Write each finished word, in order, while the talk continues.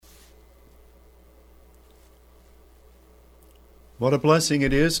What a blessing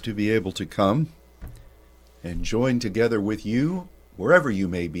it is to be able to come and join together with you, wherever you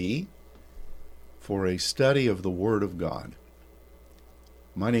may be, for a study of the Word of God.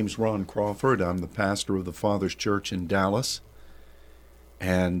 My name's Ron Crawford. I'm the pastor of the Father's Church in Dallas.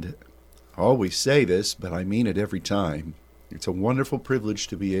 And I always say this, but I mean it every time. It's a wonderful privilege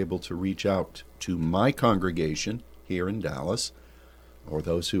to be able to reach out to my congregation here in Dallas, or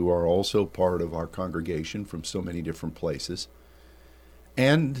those who are also part of our congregation from so many different places,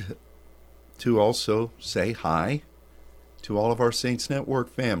 and to also say hi to all of our Saints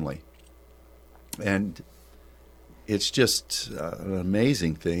Network family. And it's just an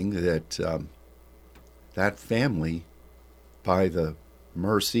amazing thing that that family, by the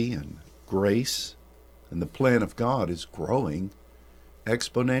mercy and grace and the plan of God, is growing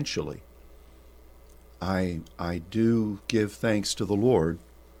exponentially. I do give thanks to the Lord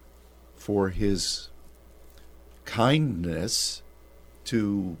for His kindness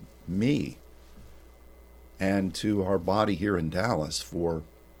to me and to our body here in Dallas for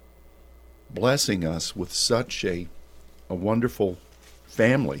blessing us with such a wonderful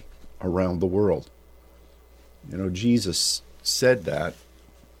family around the world. You know, Jesus said that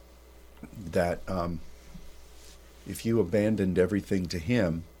if you abandoned everything to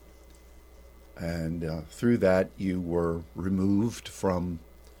Him, and through that you were removed from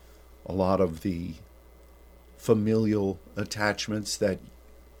a lot of the familial attachments that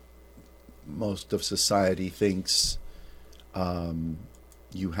most of society thinks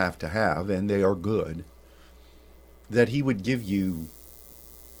you have to have, and they are good, that He would give you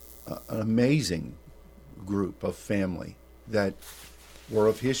an amazing group of family that were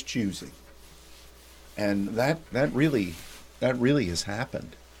of His choosing. And that really has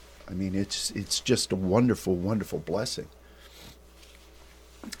happened. I mean, it's just a wonderful, wonderful blessing.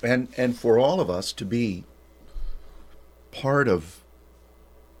 And for all of us to be part of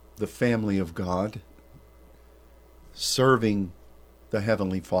the family of God, serving the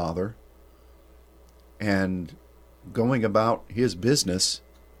Heavenly Father, and going about His business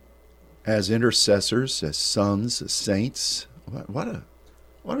as intercessors, as sons, as saints. What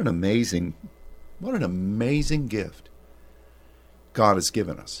an amazing gift God has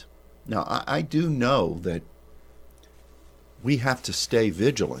given us. Now, I do know that we have to stay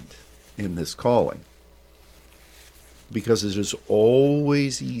vigilant in this calling, because it is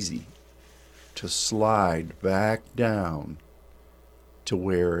always easy to slide back down to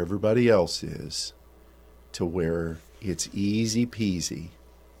where everybody else is, to where it's easy peasy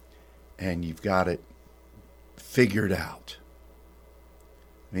and you've got it figured out.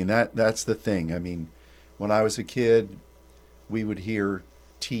 I mean, that's the thing. I mean, when I was a kid, we would hear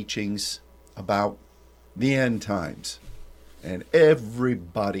teachings about the end times, and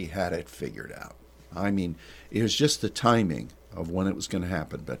everybody had it figured out. I mean, it was just the timing of when it was going to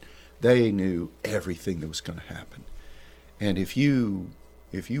happen, but they knew everything that was going to happen. And if you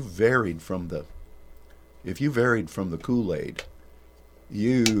varied from the Kool-Aid,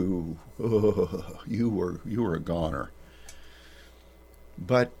 you were a goner.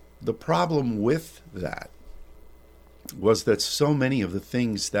 But the problem with that was that so many of the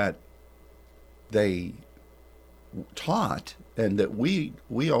things that they taught and that we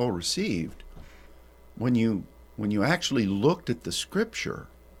all received, when you actually looked at the Scripture,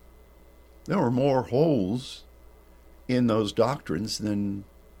 there were more holes in those doctrines than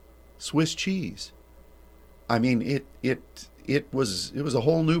Swiss cheese. I mean, it was a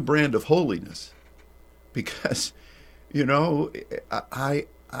whole new brand of holiness, because, you know, I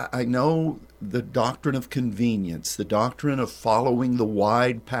know the doctrine of convenience, the doctrine of following the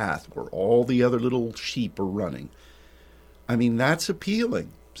wide path where all the other little sheep are running. I mean, that's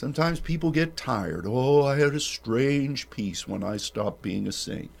appealing. Sometimes people get tired. Oh, I had a strange peace when I stopped being a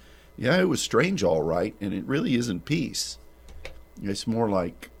saint. Yeah, it was strange, all right, and it really isn't peace. It's more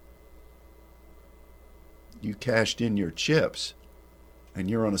like you cashed in your chips and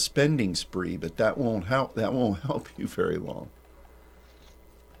you're on a spending spree, but that won't help you very long.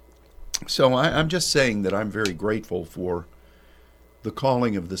 So I'm just saying that I'm very grateful for the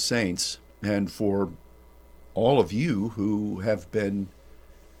calling of the saints, and for all of you who have been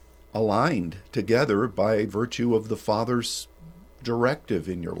aligned together by virtue of the Father's directive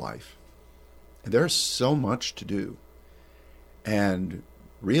in your life. There's so much to do, and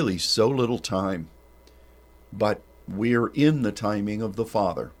really so little time, but we're in the timing of the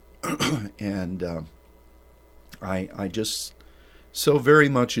Father. And I just so very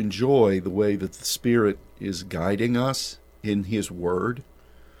much enjoy the way that the Spirit is guiding us in His Word,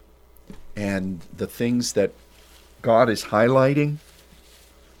 and the things that God is highlighting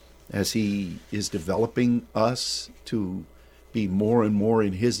as He is developing us to be more and more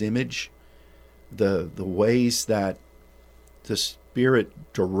in His image, the ways that the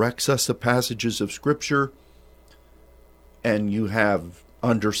Spirit directs us to passages of Scripture, and you have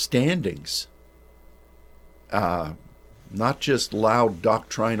understandings, not just loud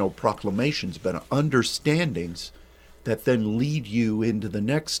doctrinal proclamations, but understandings that then lead you into the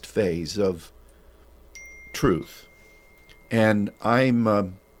next phase of truth. And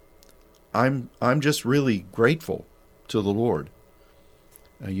I'm just really grateful to the Lord.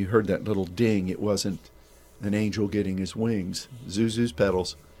 You heard that little ding. It wasn't an angel getting his wings. Zuzu's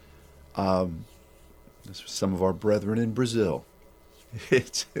pedals. Some of our brethren in Brazil.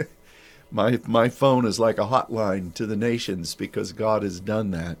 It's my phone is like a hotline to the nations because God has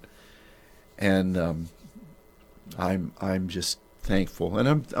done that, and I'm just thankful, and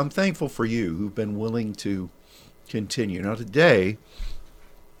I'm thankful for you who've been willing to continue. Now today,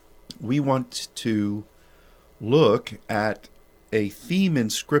 we want to look at a theme in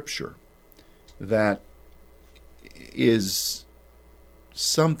Scripture that is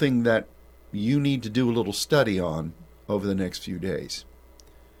something that you need to do a little study on over the next few days.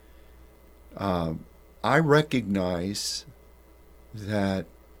 I recognize that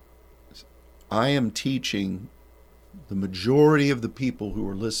I am teaching the majority of the people who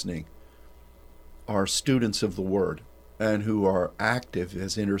are listening are students of the Word and who are active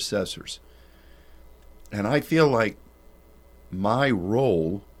as intercessors. And I feel like my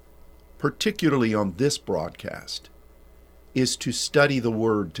role, particularly on this broadcast, is to study the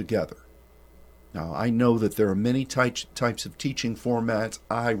Word together. Now, I know that there are many types of teaching formats.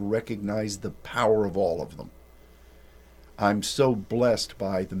 I recognize the power of all of them. I'm so blessed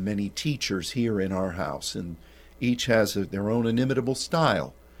by the many teachers here in our house, and each has their own inimitable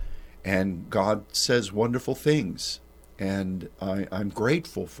style. And God says wonderful things, and I'm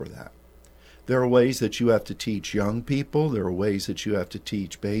grateful for that. There are ways that you have to teach young people. There are ways that you have to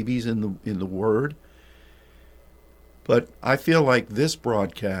teach babies in the Word. But I feel like this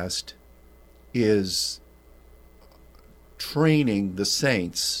broadcast is training the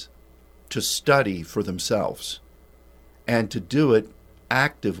saints to study for themselves and to do it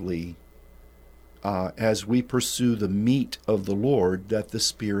actively as we pursue the meat of the Lord that the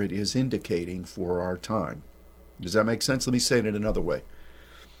Spirit is indicating for our time. Does that make sense? Let me say it in another way.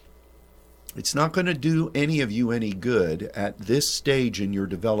 It's not going to do any of you any good at this stage in your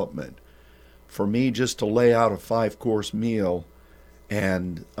development for me just to lay out a 5-course meal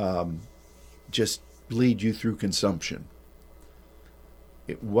and just lead you through consumption.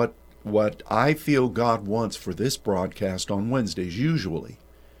 What I feel God wants for this broadcast on Wednesdays usually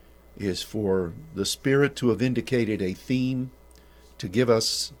is for the Spirit to have indicated a theme, to give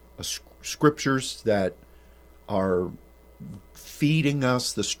us scriptures that are feeding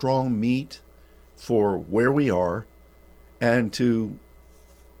us the strong meat for where we are, and to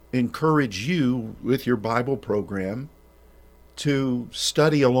encourage you with your Bible program to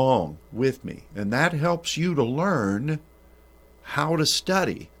study along with me. And that helps you to learn how to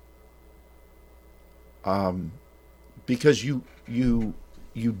study. Because you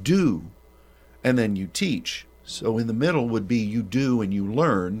do, and then you teach. So in the middle would be you do and you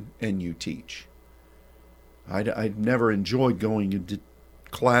learn and you teach. I never enjoyed going into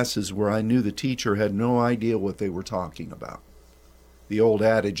classes where I knew the teacher had no idea what they were talking about. The old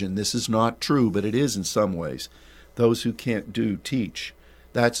adage, and this is not true, but it is in some ways, those who can't do, teach.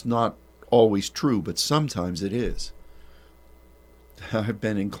 That's not always true, but sometimes it is. I've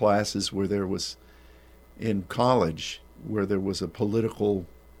been in classes where there was, in college, where there was a political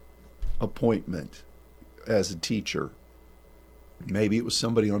appointment as a teacher. Maybe it was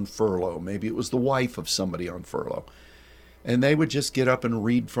somebody on furlough. Maybe it was the wife of somebody on furlough. And they would just get up and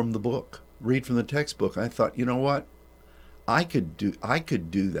read from the book, read from the textbook. I thought, you know what? I could do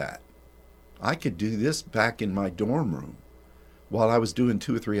that. I could do this back in my dorm room while I was doing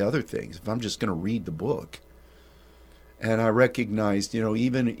 2 or 3 other things, if I'm just going to read the book. And I recognized,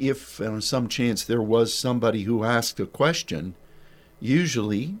 even if on some chance there was somebody who asked a question,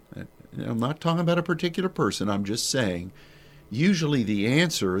 usually, I'm not talking about a particular person, I'm just saying, usually the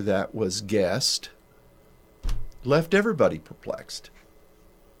answer that was guessed left everybody perplexed.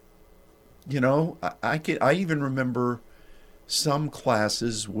 I even remember some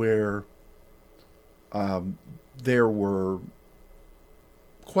classes where there were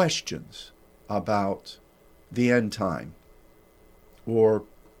questions about the end time.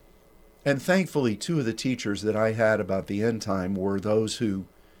 And thankfully, 2 of the teachers that I had about the end time were those who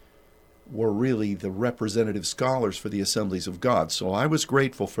were really the representative scholars for the Assemblies of God. So I was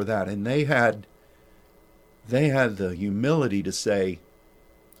grateful for that. And they had the humility to say,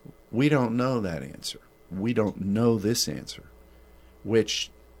 we don't know that answer. We don't know this answer. which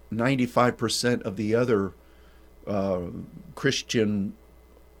 95% of the other Christian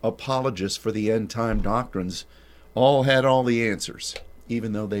apologists for the end time doctrines all had all the answers,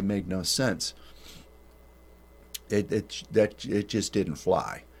 even though they made no sense. It just didn't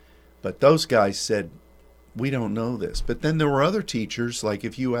fly. But those guys said, we don't know this. But then there were other teachers, like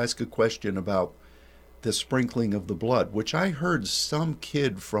if you ask a question about the sprinkling of the blood, which I heard some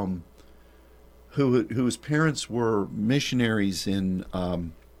kid from whose parents were missionaries in,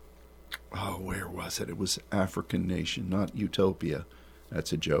 where was it? It was African nation, not Utopia.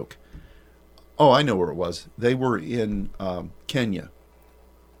 That's a joke. Oh, I know where it was. They were in Kenya.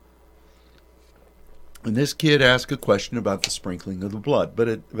 And this kid asked a question about the sprinkling of the blood. But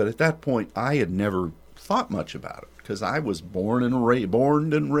at that point, I had never thought much about it because I was born and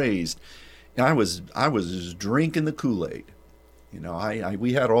raised. I was just drinking the Kool-Aid.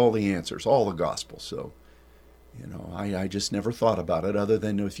 We had all the answers, all the gospel. So, I just never thought about it other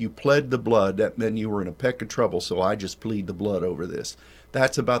than if you pled the blood, that meant you were in a peck of trouble. So I just plead the blood over this.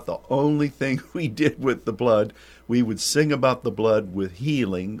 That's about the only thing we did with the blood. We would sing about the blood with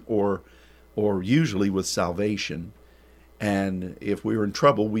healing or usually with salvation. And if we were in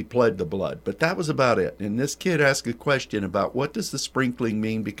trouble, we pled the blood. But that was about it. And this kid asked a question about what does the sprinkling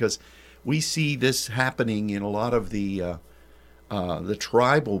mean? Because we see this happening in a lot of the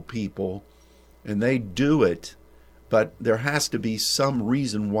tribal people, and they do it, but there has to be some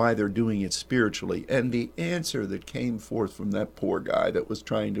reason why they're doing it spiritually. And the answer that came forth from that poor guy that was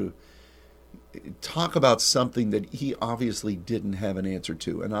trying to talk about something that he obviously didn't have an answer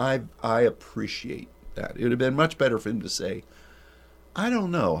to, and I appreciate that. It would have been much better for him to say, I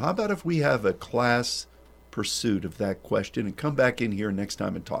don't know. How about if we have a class pursuit of that question and come back in here next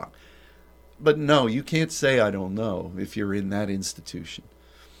time and talk? But no, you can't say I don't know if you're in that institution.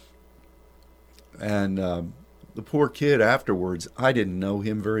 And the poor kid afterwards, I didn't know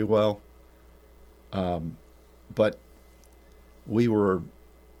him very well, but we were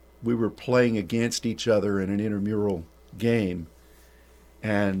playing against each other in an intramural game,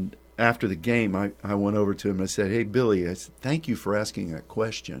 and after the game, I went over to him and I said, hey, Billy, I said, thank you for asking that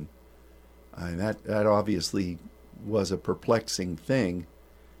question. That obviously was a perplexing thing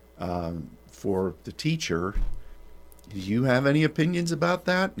for the teacher. Do you have any opinions about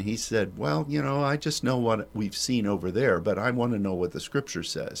that? And he said, well, I just know what we've seen over there, but I want to know what the scripture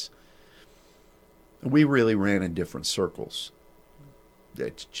says. We really ran in different circles.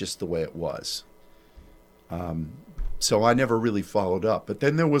 That's just the way it was. So I never really followed up. But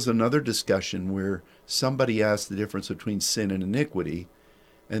then there was another discussion where somebody asked the difference between sin and iniquity.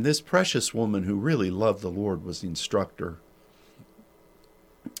 And this precious woman who really loved the Lord was the instructor.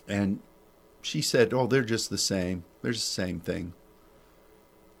 And she said, oh, they're just the same. They're just the same thing.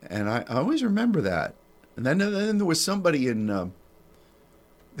 And I always remember that. And then there was somebody in our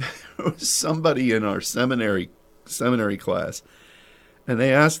seminary class. And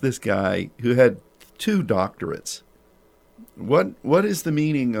they asked this guy who had 2 doctorates, what is the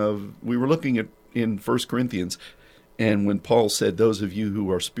meaning of, we were looking at in 1 Corinthians, and when Paul said, those of you who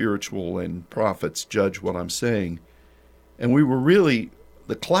are spiritual and prophets, judge what I'm saying. And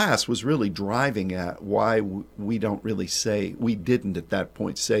the class was really driving at why we didn't at that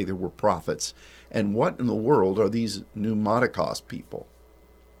point say there were prophets. And what in the world are these pneumatikos people?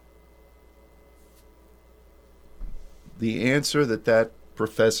 The answer that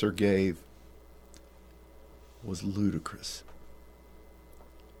professor gave was ludicrous.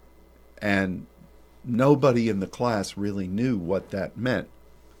 And nobody in the class really knew what that meant.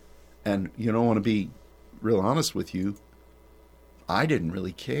 And I want to be real honest with you, I didn't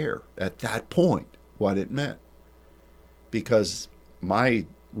really care at that point what it meant. Because my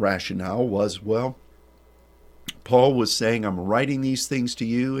rationale was, well, Paul was saying, I'm writing these things to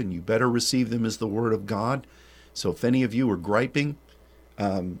you, and you better receive them as the word of God. So if any of you are griping,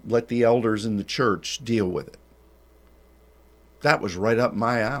 let the elders in the church deal with it. That was right up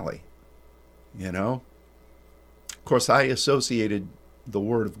my alley, Of course, I associated the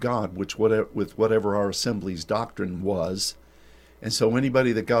Word of God with whatever our assembly's doctrine was. And so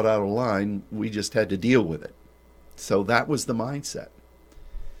anybody that got out of line, we just had to deal with it. So that was the mindset.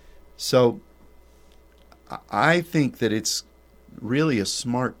 So I think that it's really a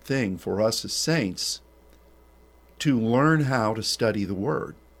smart thing for us as saints to learn how to study the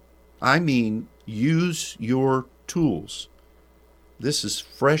Word. I mean, use your tools. This is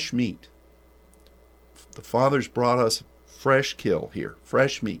fresh meat. The Father's brought us fresh kill here,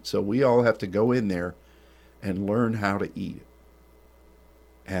 fresh meat. So we all have to go in there and learn how to eat it.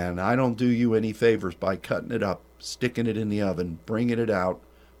 And I don't do you any favors by cutting it up, sticking it in the oven, bringing it out,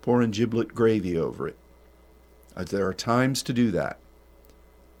 pouring giblet gravy over it. There are times to do that.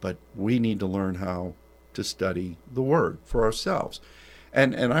 But we need to learn how to study the Word for ourselves.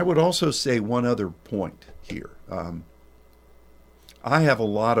 And I would also say one other point here. I have a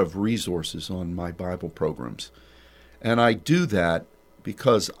lot of resources on my Bible programs, and I do that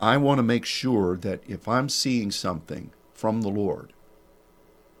because I want to make sure that if I'm seeing something from the Lord,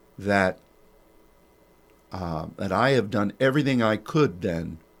 that I have done everything I could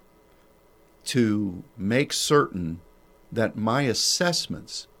then to make certain that my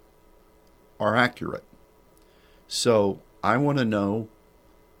assessments are accurate. So I want to know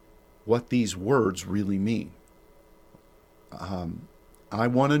what these words really mean. I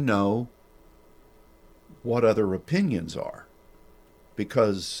want to know what other opinions are,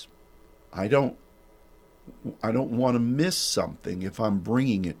 because I don't want to miss something if I'm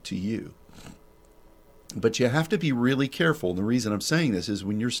bringing it to you. But you have to be really careful. And the reason I'm saying this is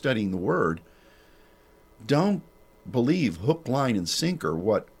when you're studying the Word, don't believe hook, line, and sinker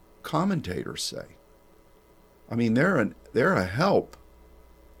what commentators say. I mean, they're a help,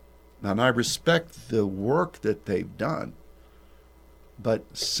 and I respect the work that they've done. But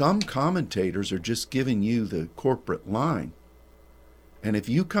some commentators are just giving you the corporate line. And if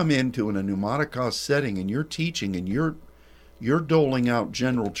you come into a pneumaticos setting and you're teaching and you're doling out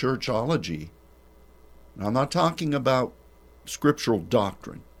general churchology, and I'm not talking about scriptural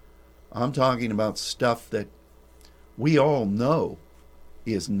doctrine. I'm talking about stuff that we all know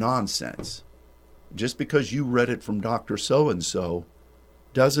is nonsense. Just because you read it from Dr. So-and-so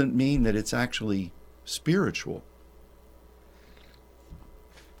doesn't mean that it's actually spiritual.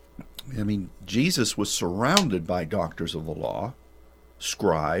 I mean, Jesus was surrounded by doctors of the law,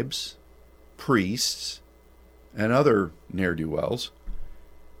 scribes, priests, and other ne'er-do-wells,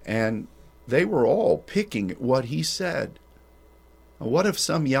 and they were all picking at what he said. What if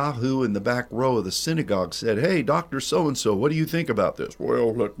some yahoo in the back row of the synagogue said, "Hey, Dr. So-and-so, what do you think about this?"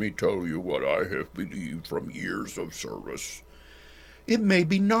 "Well, let me tell you what I have believed from years of service." It may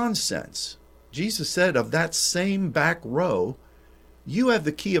be nonsense. Jesus said of that same back row, you have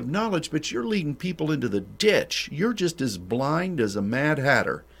the key of knowledge, but you're leading people into the ditch. You're just as blind as a Mad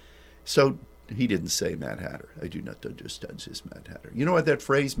Hatter. So he didn't say Mad Hatter. I do not understand this Mad Hatter. You know what that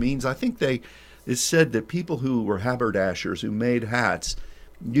phrase means? I think it said that people who were haberdashers, who made hats,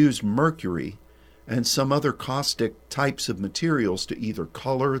 used mercury and some other caustic types of materials to either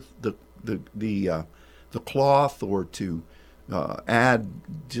color the cloth or to add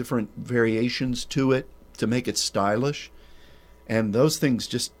different variations to it to make it stylish. And those things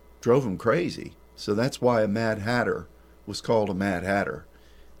just drove him crazy. So that's why a Mad Hatter was called a Mad Hatter,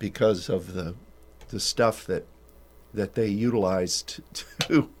 because of the stuff that they utilized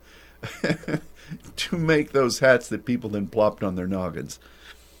to to make those hats that people then plopped on their noggins.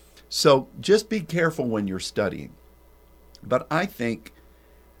 So just be careful when you're studying. But I think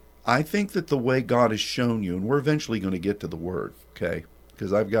that the way God has shown you, and we're eventually going to get to the Word, okay?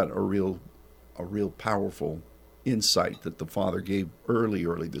 Because I've got a real powerful insight that the Father gave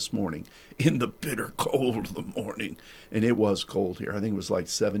early this morning in the bitter cold of the morning. And it was cold here. I think it was like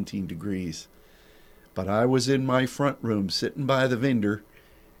 17 degrees. But I was in my front room sitting by the vendor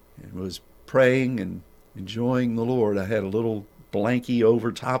and was praying and enjoying the Lord. I had a little blankie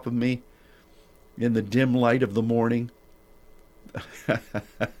over top of me in the dim light of the morning.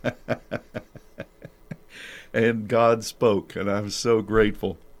 And God spoke, and I was so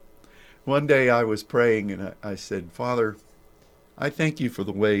grateful. One day I was praying and I said, "Father, I thank you for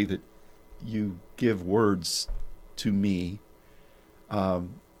the way that you give words to me.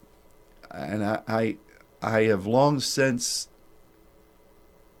 And I have long since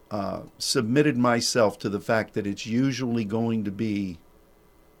submitted myself to the fact that it's usually going to be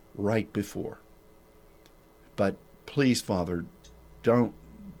right before. But please, Father, I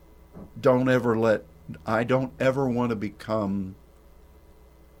don't ever want to become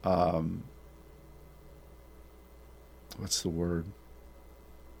what's the word?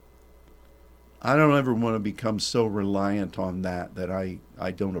 I don't ever want to become so reliant on that I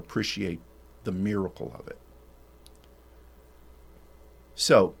don't appreciate the miracle of it."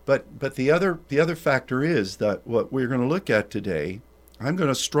 So, but the other factor is that what we're going to look at today, I'm going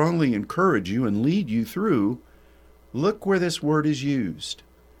to strongly encourage you and lead you through. Look where this word is used.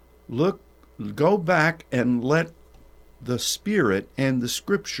 Go back and let the Spirit and the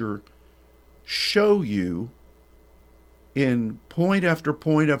Scripture show you in point after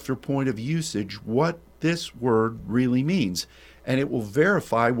point after point of usage what this word really means. And it will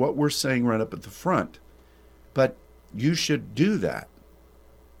verify what we're saying right up at the front. But you should do that.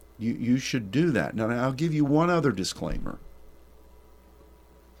 You should do that. Now, I'll give you one other disclaimer.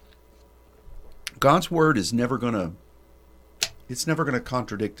 God's word is never going it's never going to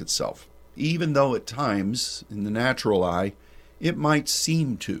contradict itself, even though at times, in the natural eye, it might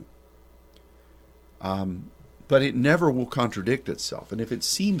seem to. But it never will contradict itself. And if it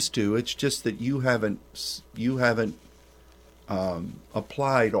seems to, it's just that you haven't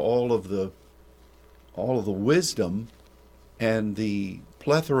applied all of the wisdom and the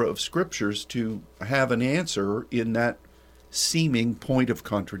plethora of scriptures to have an answer in that seeming point of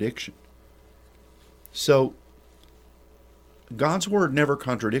contradiction. So God's word never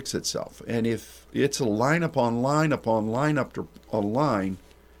contradicts itself. And if it's a line upon line upon line up to a line,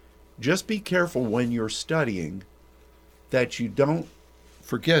 just be careful when you're studying that you don't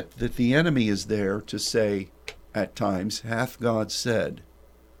forget that the enemy is there to say, at times, hath God said?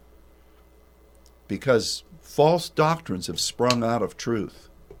 Because false doctrines have sprung out of truth.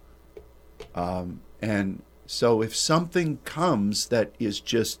 And so if something comes that is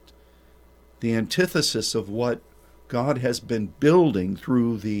just the antithesis of what God has been building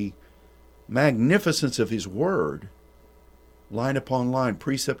through the magnificence of His Word, line upon line,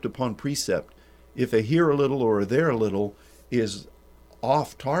 precept upon precept, if a here a little or a there a little is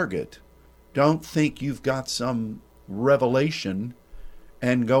off target, don't think you've got some revelation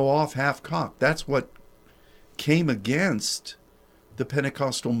and go off half-cocked. That's what came against the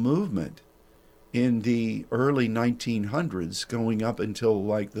Pentecostal movement in the early 1900s, going up until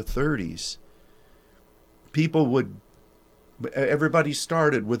like the 30s. Everybody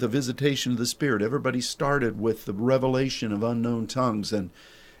started with a visitation of the Spirit. Everybody started with the revelation of unknown tongues. And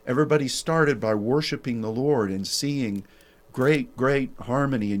everybody started by worshiping the Lord and seeing great, great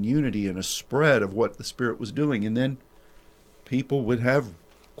harmony and unity and a spread of what the Spirit was doing. And then people would have,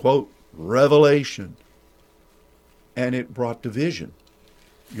 quote, revelation. And it brought division.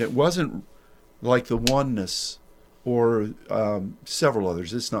 It wasn't like the oneness or several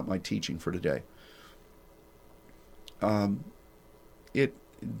others. It's not my teaching for today.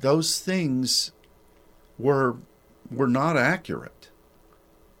 Those things were not accurate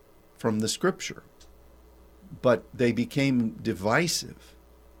from the Scripture, but they became divisive,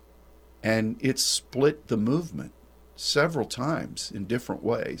 and it split the movement several times in different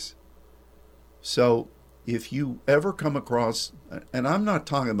ways. So if you ever come across, and I'm not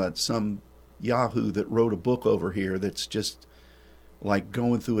talking about some yahoo that wrote a book over here that's just like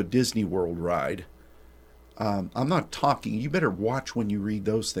going through a Disney World ride. I'm not talking, you better watch when you read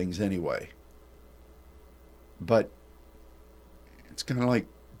those things anyway. But it's kind of like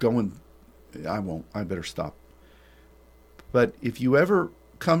going, I better stop. But if you ever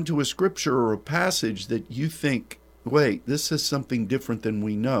come to a scripture or a passage that you think, wait, this is something different than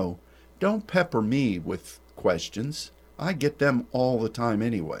we know, don't pepper me with questions. I get them all the time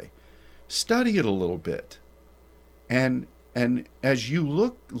anyway. Study it a little bit. And as you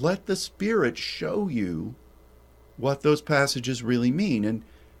look, let the Spirit show you what those passages really mean. And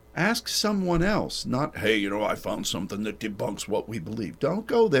ask someone else, not, hey, I found something that debunks what we believe. Don't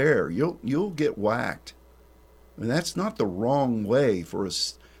go there. You'll get whacked. And that's not the wrong way for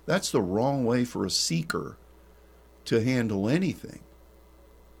us. That's the wrong way for a seeker to handle anything.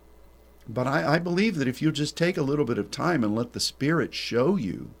 But I believe that if you just take a little bit of time and let the Spirit show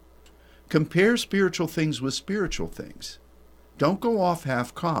you, compare spiritual things with spiritual things. Don't go off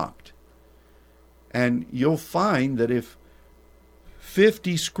half-cocked. And you'll find that if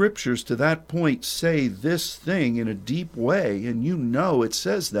 50 scriptures to that point say this thing in a deep way, and it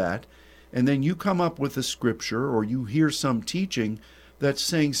says that, and then you come up with a scripture or you hear some teaching that's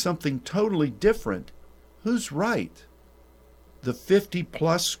saying something totally different, who's right? The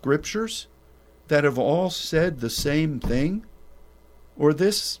 50-plus scriptures that have all said the same thing? Or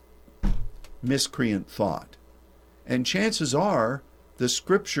this miscreant thought? And chances are the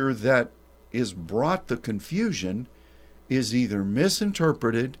scripture that is brought the confusion is either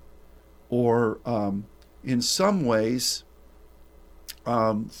misinterpreted or in some ways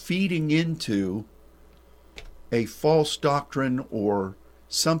feeding into a false doctrine or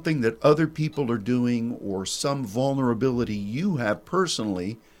something that other people are doing or some vulnerability you have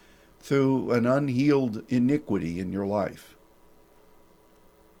personally through an unhealed iniquity in your life.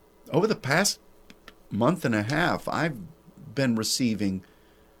 Over the past month and a half, I've been receiving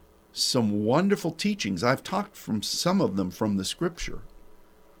some wonderful teachings. I've talked from some of them from the Scripture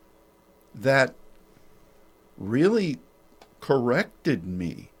that really corrected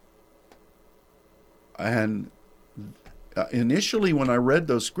me. And initially when I read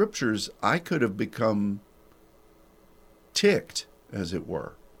those scriptures, I could have become ticked, as it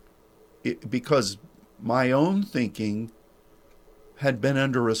were, because my own thinking had been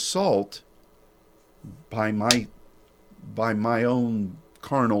under assault by my own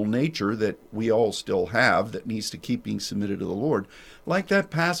carnal nature that we all still have that needs to keep being submitted to the Lord. Like that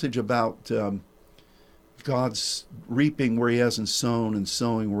passage about God's reaping where he hasn't sown and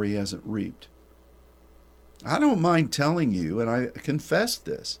sowing where he hasn't reaped. I don't mind telling you, and I confess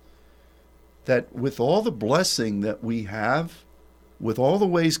this, that with all the blessing that we have, with all the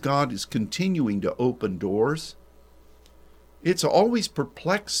ways God is continuing to open doors, it's always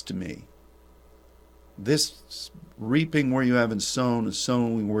perplexed me. This reaping where you haven't sown and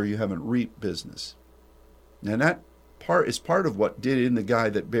sowing where you haven't reaped business. And that part is part of what did in the guy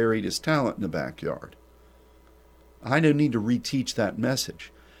that buried his talent in the backyard. I don't need to reteach that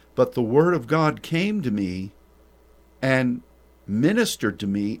message. But the Word of God came to me and ministered to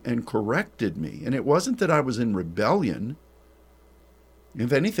me and corrected me. And it wasn't that I was in rebellion.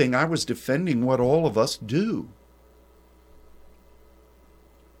 If anything, I was defending what all of us do.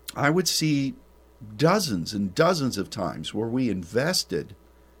 I would see dozens and dozens of times where we invested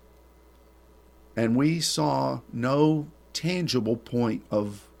and we saw no tangible point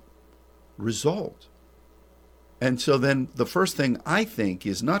of result. And so then the first thing I think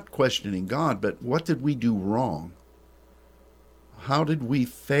is not questioning God, but what did we do wrong? How did we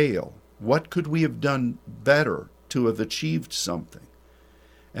fail? What could we have done better to have achieved something?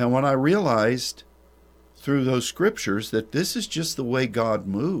 And when I realized through those scriptures that this is just the way God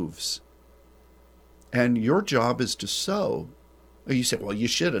moves, and your job is to sow. You say, well, you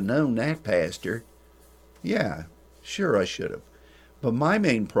should have known that, Pastor. Yeah, sure I should have. But my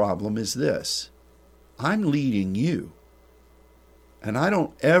main problem is this. I'm leading you. And I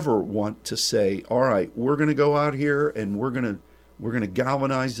don't ever want to say, all right, we're going to go out here and we're going to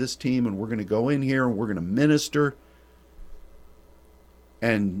galvanize this team and we're going to go in here and we're going to minister.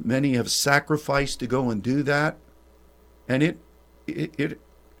 And many have sacrificed to go and do that. And it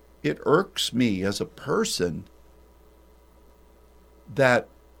irks me as a person that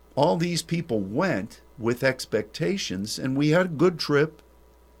all these people went with expectations and we had a good trip,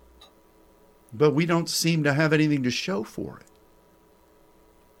 but we don't seem to have anything to show for it.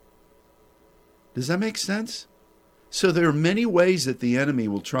 Does that make sense? So there are many ways that the enemy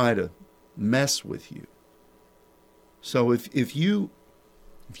will try to mess with you. So if you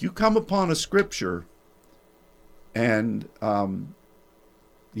come upon a scripture and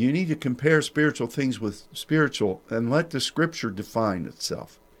you need to compare spiritual things with spiritual and let the scripture define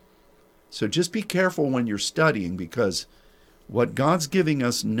itself. So just be careful when you're studying, because what God's giving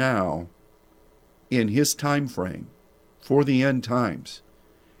us now in his time frame for the end times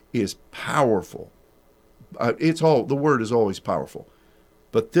is powerful. The word is always powerful.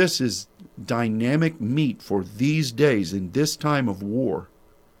 But this is dynamic meat for these days in this time of war.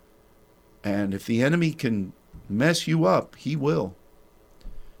 And if the enemy can mess you up, he will.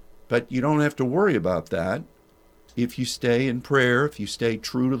 But you don't have to worry about that if you stay in prayer, if you stay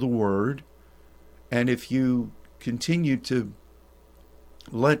true to the Word, and if you continue to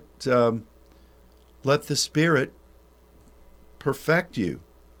let the Spirit perfect you.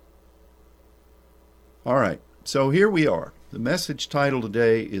 All right, so here we are. The message title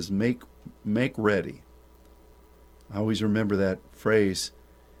today is Make Ready. I always remember that phrase.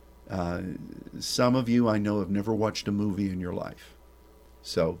 Some of you I know have never watched a movie in your life.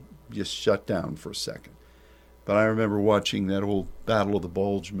 So just shut down for a second. But I remember watching that old Battle of the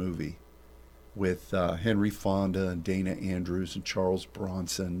Bulge movie with Henry Fonda and Dana Andrews and Charles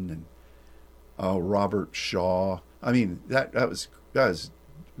Bronson and Robert Shaw. I mean, that was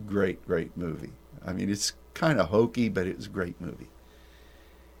a great movie. I mean, it's kind of hokey, but it was a great movie.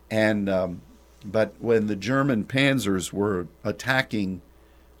 And but when the German panzers were attacking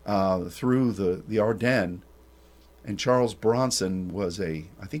through the Ardennes, and Charles Bronson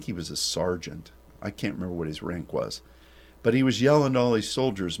I think he was a sergeant. I can't remember what his rank was. But he was yelling to all these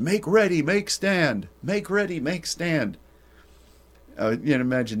soldiers, make ready, make stand, make ready, make stand. You can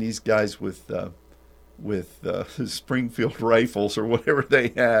imagine these guys with Springfield rifles or whatever they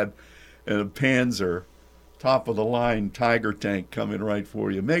had, and a Panzer, top of the line Tiger tank coming right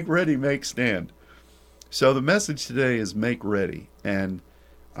for you. Make ready, make stand. So the message today is make ready. And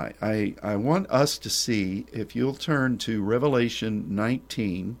I want us to see, if you'll turn to Revelation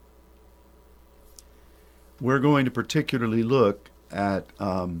 19, we're going to particularly look at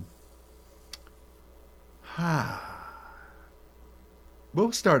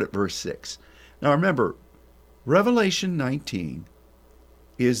we'll start at verse 6. Now remember, Revelation 19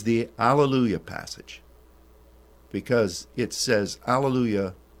 is the Alleluia passage, because it says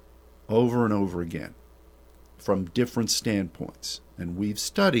Alleluia over and over again from different standpoints. And we've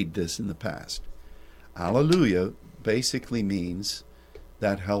studied this in the past. Alleluia basically means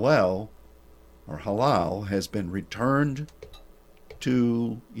that Hallel or Halal has been returned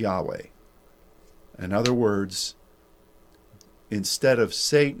to Yahweh. In other words, instead of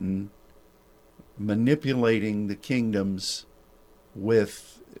Satan manipulating the kingdoms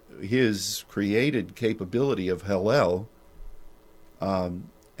with his created capability of Hillel,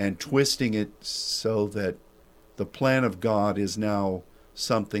 and twisting it so that the plan of God is now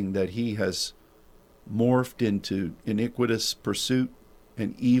something that he has morphed into iniquitous pursuit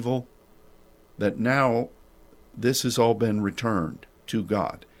and evil, that now this has all been returned to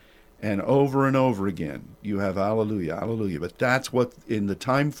God. And over again, you have hallelujah, hallelujah. But that's what, in the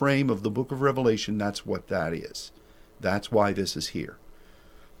time frame of the book of Revelation, that's what that is. That's why this is here.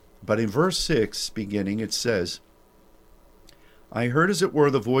 But in verse 6, beginning, it says, I heard as it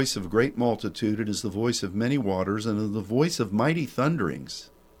were the voice of a great multitude, and as the voice of many waters, and as the voice of mighty thunderings.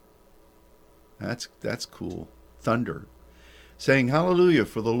 That's cool. Thunder. Saying, hallelujah,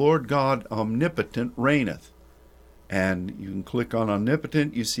 for the Lord God omnipotent reigneth. And you can click on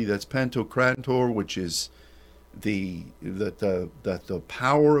omnipotent. You see that's Pantocrator, which is the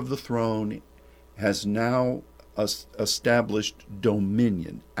power of the throne has now established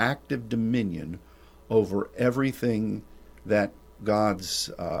dominion, active dominion over everything that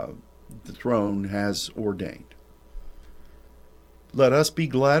God's the throne has ordained. Let us be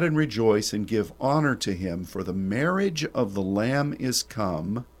glad and rejoice and give honor to him, for the marriage of the Lamb is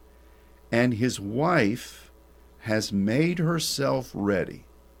come, and his wife has made herself ready.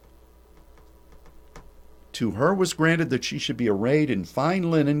 To her was granted that she should be arrayed in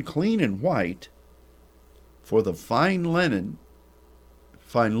fine linen, clean and white, for the fine linen,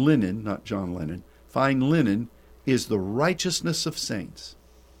 not John Lennon, fine linen is the righteousness of saints.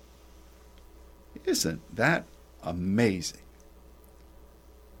 Isn't that amazing?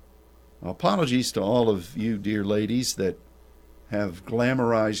 Apologies to all of you, dear ladies, that have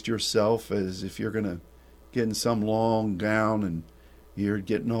glamorized yourself as if you're going to get in some long gown and you're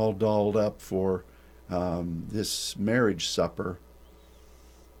getting all dolled up for this marriage supper.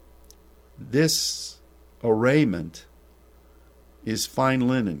 This arrayment is fine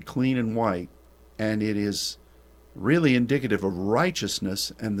linen, clean and white, and it is really indicative of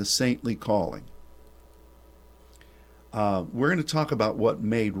righteousness and the saintly calling. We're going to talk about what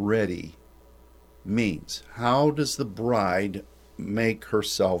made ready means. How does the bride make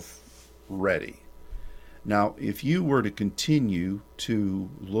herself ready? Now, if you were to continue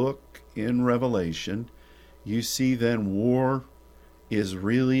to look in Revelation, you see then war is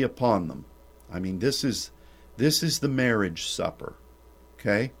really upon them. I mean, this is the marriage supper,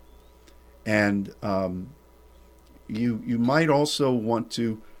 okay? And you might also want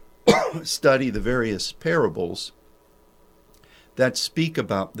to study the various parables that speak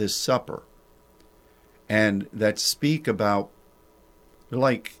about this supper, and that speak about,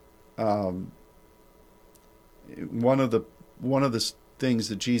 like, one of the things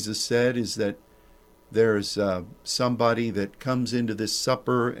that Jesus said is that there's somebody that comes into this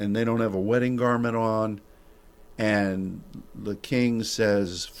supper and they don't have a wedding garment on, and the king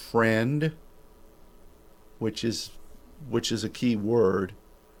says, "Friend," which is a key word.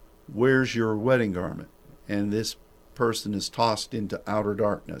 "Where's your wedding garment?" And this person is tossed into outer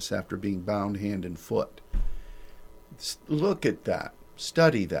darkness after being bound hand and foot. Look at that.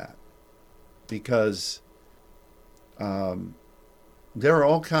 Study that. Because there are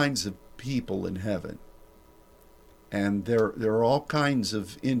all kinds of people in heaven. And there are all kinds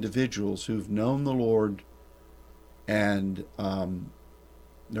of individuals who've known the Lord. And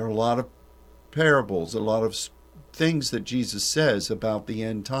there are a lot of parables, a lot of things that Jesus says about the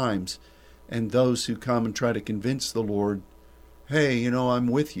end times. And those who come and try to convince the Lord, hey, I'm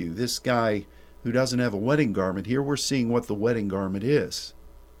with you. This guy who doesn't have a wedding garment, here we're seeing what the wedding garment is.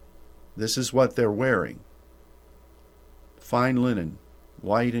 This is what they're wearing. Fine linen,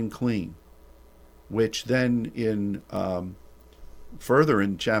 white and clean, which then in further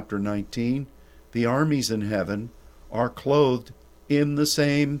in chapter 19, the armies in heaven are clothed in the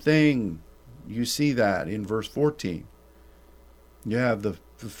same thing. You see that in verse 14. You have the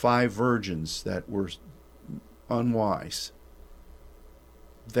 5 virgins that were unwise.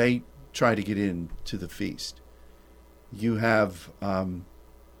 They try to get into the feast. You have the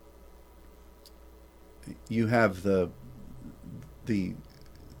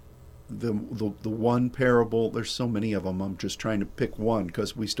one parable. There's so many of them. I'm just trying to pick one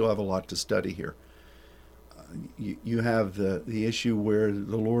because we still have a lot to study here. You have the issue where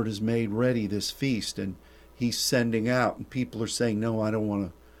the Lord has made ready this feast, and He's sending out, and people are saying, "No, I don't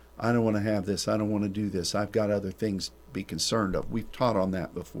want to have this. I don't want to do this. I've got other things to be concerned of." We've taught on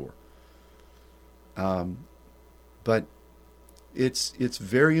that before. But it's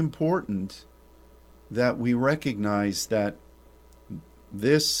very important that we recognize that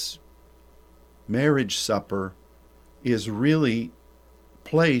this marriage supper is really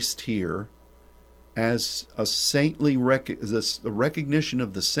placed here as a saintly the recognition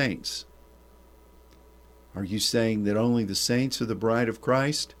of the saints. Are you saying that only the saints are the bride of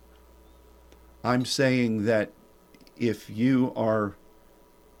Christ? I'm saying that if you're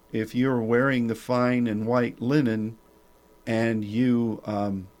wearing the fine and white linen, and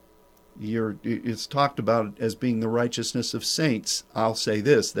it's talked about as being the righteousness of saints, I'll say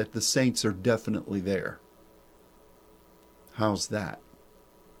this, that the saints are definitely there. How's that?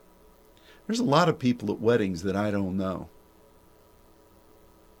 There's a lot of people at weddings that I don't know.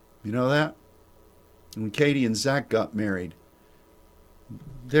 You know that? When Katie and Zach got married,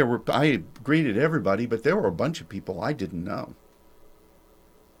 I greeted everybody, but there were a bunch of people I didn't know.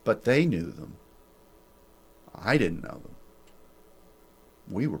 But they knew them. I didn't know them.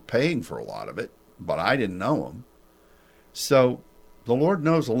 We were paying for a lot of it, but I didn't know them. So the Lord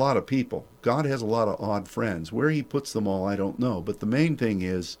knows a lot of people. God has a lot of odd friends. Where he puts them all, I don't know. But the main thing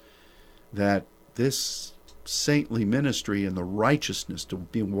is that this saintly ministry and the righteousness to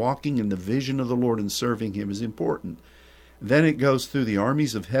be walking in the vision of the Lord and serving him is important. Then it goes through the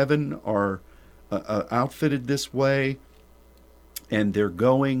armies of heaven are outfitted this way, and they're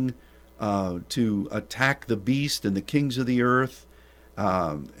going to attack the beast and the kings of the earth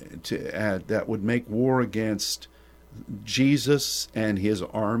that would make war against Jesus and his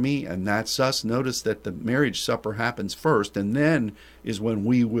army, and that's us. Notice that the marriage supper happens first, and then is when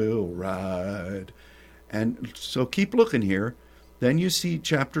we will ride. And so keep looking here. Then you see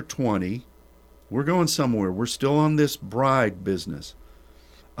chapter 20. We're going somewhere. We're still on this bride business.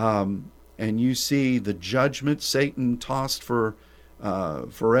 And you see the judgment, Satan tossed for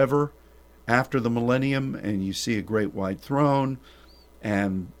forever after the millennium, and you see a great white throne.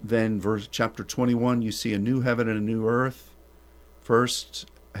 And then chapter 21, you see a new heaven and a new earth. First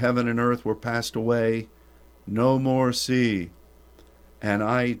heaven and earth were passed away, no more sea.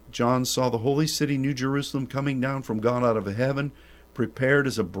 And John, saw the holy city, New Jerusalem, coming down from God out of heaven, prepared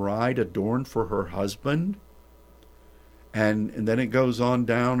as a bride adorned for her husband. And then it goes on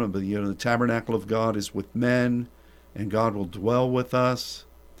down, the tabernacle of God is with men, and God will dwell with us.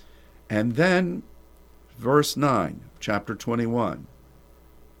 And then, verse 9, chapter 21.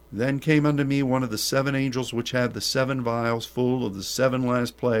 Then came unto me one of the seven angels which had the seven vials full of the seven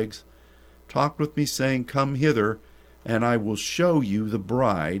last plagues, talked with me, saying, Come hither, and I will show you the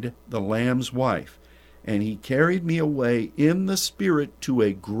bride, the Lamb's wife. And he carried me away in the Spirit to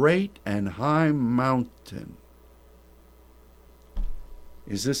a great and high mountain.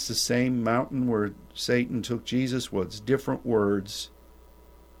 Is this the same mountain where Satan took Jesus? Well, it's different words.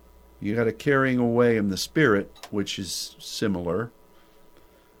 You got a carrying away in the Spirit, which is similar.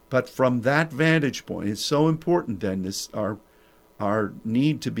 But from that vantage point, it's so important then, our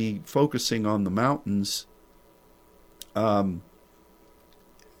need to be focusing on the mountains.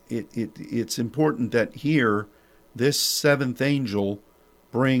 It's important that here, this seventh angel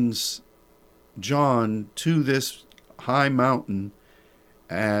brings John to this high mountain,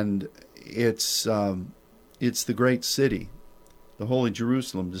 and it's the great city, the holy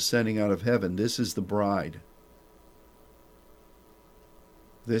Jerusalem, descending out of heaven. This is the bride.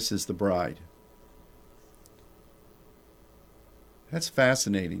 This is the bride. That's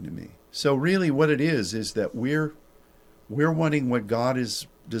fascinating to me. So really what it is that we're wanting what God has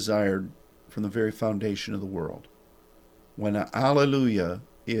desired from the very foundation of the world. When an Alleluia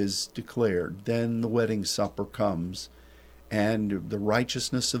is declared, then the wedding supper comes, and the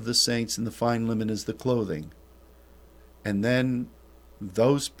righteousness of the saints and the fine linen is the clothing. And then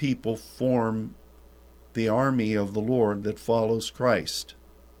those people form the army of the Lord that follows Christ.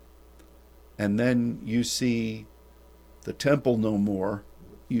 And then you see the temple no more.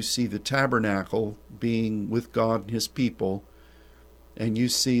 You see the tabernacle being with God and his people. And you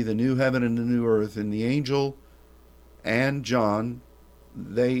see the new heaven and the new earth. And the angel and John,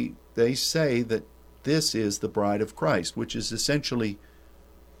 they say that this is the bride of Christ, which is essentially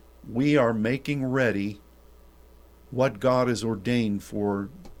we are making ready what God has ordained for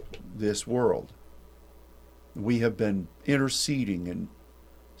this world. We have been interceding and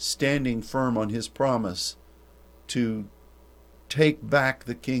standing firm on his promise to take back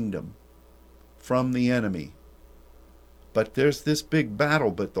the kingdom from the enemy. But there's this big battle,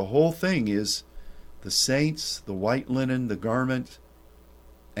 but the whole thing is the saints, the white linen, the garment,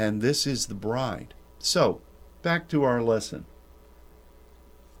 and this is the bride. So, back to our lesson,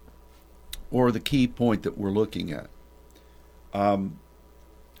 or the key point that we're looking at.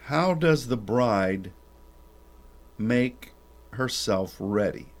 How does the bride make herself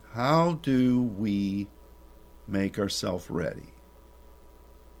ready? How do we make ourselves ready?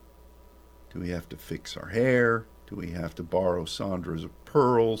 Do we have to fix our hair? Do we have to borrow Sandra's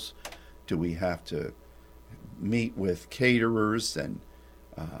pearls? Do we have to meet with caterers and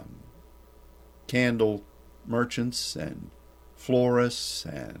candle merchants and florists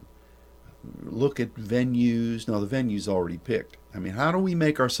and look at venues? No, the venue's already picked. I mean, how do we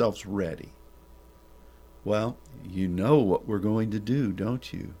make ourselves ready? Well, you know what we're going to do,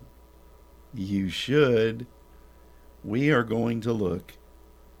 don't you? You should. We are going to look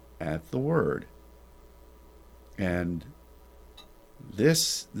at the Word. And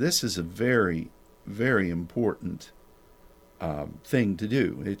this is a very, very important thing to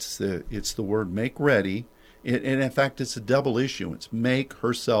do. It's the word make ready. And in fact, it's a double issuance. Make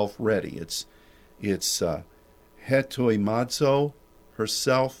herself ready. It's hetoimazo,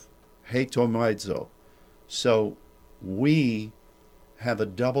 herself, hetoimazo. So we have a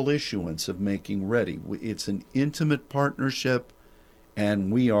double issuance of making ready. It's an intimate partnership,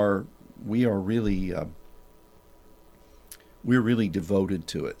 and we're really devoted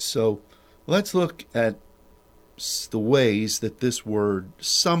to it. So let's look at the ways that this word,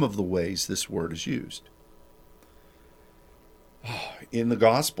 some of the ways this word is used. In the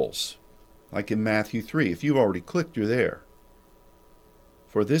Gospels, like in Matthew 3, if you've already clicked, you're there.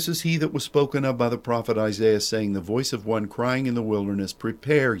 For this is he that was spoken of by the prophet Isaiah, saying, the voice of one crying in the wilderness,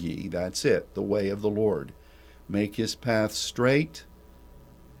 prepare ye, that's it, the way of the Lord. Make his path straight.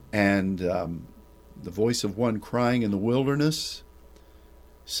 And the voice of one crying in the wilderness.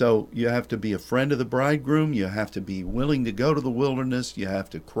 So you have to be a friend of the bridegroom. You have to be willing to go to the wilderness. You have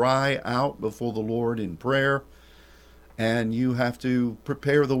to cry out before the Lord in prayer. And you have to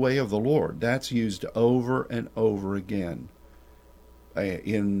prepare the way of the Lord. That's used over and over again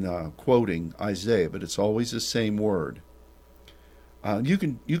in quoting Isaiah, but it's always the same word. You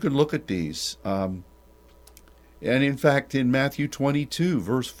can look at these. And in fact, in Matthew 22,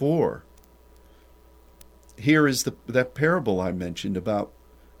 verse 4, here is that parable I mentioned about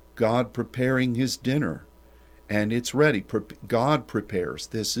God preparing his dinner, and it's ready. God prepares.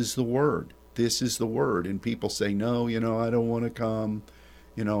 This is the word. This is the word. And people say, no, I don't want to come.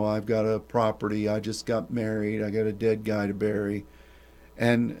 I've got a property. I just got married. I got a dead guy to bury.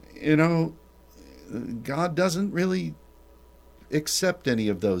 And, God doesn't really accept any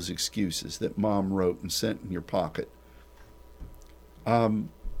of those excuses that mom wrote and sent in your pocket.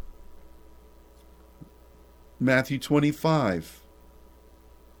 Matthew 25.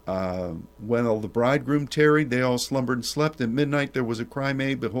 When all the bridegroom tarried, they all slumbered and slept. At midnight there was a cry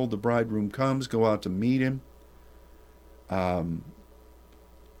made, behold, the bridegroom comes, go out to meet him. And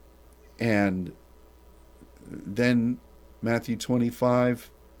then Matthew 25,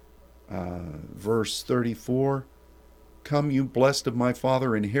 verse 34, come, you blessed of my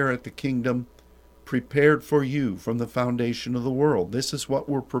Father, inherit the kingdom prepared for you from the foundation of the world. This is what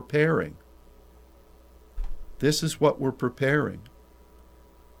we're preparing. This is what we're preparing.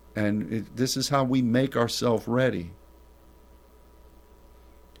 And this is how we make ourselves ready.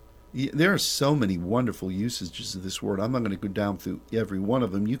 There are so many wonderful usages of this word. I'm not going to go down through every one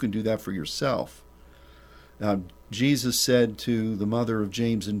of them. You can do that for yourself. Jesus said to the mother of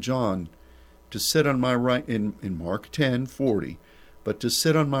James and John, to sit on my right, in Mark 10:40, but to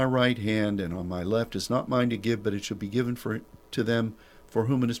sit on my right hand and on my left is not mine to give, but it shall be given to them for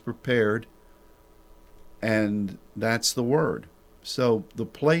whom it is prepared. And that's the word. So the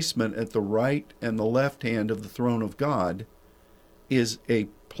placement at the right and the left hand of the throne of God is a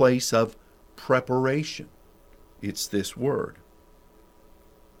place of preparation. It's this word.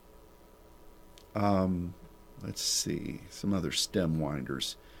 Let's see, some other stem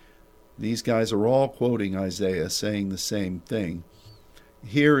winders. These guys are all quoting Isaiah, saying the same thing.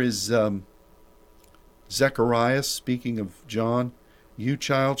 Here is Zechariah speaking of John. You,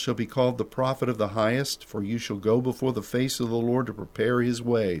 child, shall be called the prophet of the highest, for you shall go before the face of the Lord to prepare his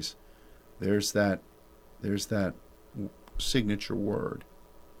ways. There's that signature word.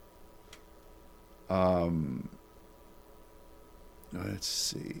 Let's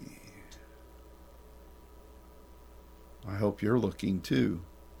see. I hope you're looking too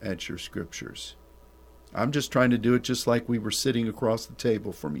at your scriptures. I'm just trying to do it just like we were sitting across the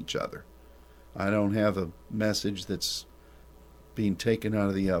table from each other. I don't have a message that's being taken out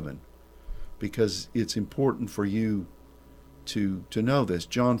of the oven, because it's important for you to know this.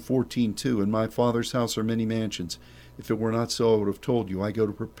 John 14:2, in my Father's house are many mansions. If it were not so, I would have told you. I go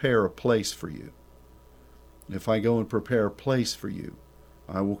to prepare a place for you. And if I go and prepare a place for you,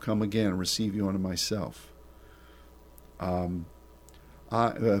 I will come again and receive you unto myself. 1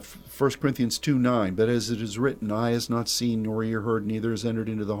 Corinthians 2:9, but as it is written, eye has not seen nor ear heard, neither has entered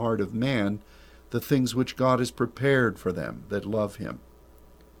into the heart of man the things which God has prepared for them that love him.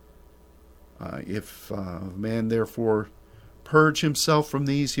 If man therefore purge himself from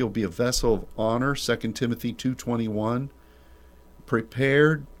these, he'll be a vessel of honor, 2 Timothy 2:21,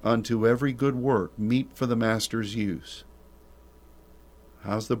 prepared unto every good work, meet for the master's use.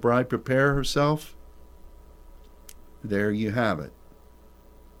 How's the bride prepare herself? There you have it.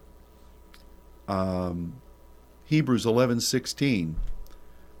 Hebrews 11:16.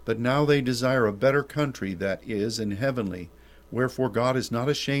 But now they desire a better country, that is, in heavenly. Wherefore God is not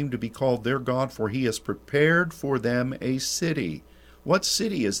ashamed to be called their God, for he has prepared for them a city. What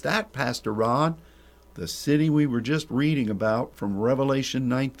city is that, Pastor Rod? The city we were just reading about from Revelation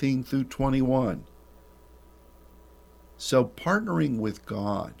 19 through 21. So partnering with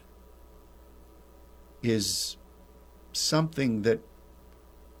God is something that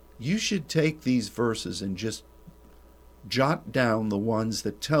you should take these verses and just jot down the ones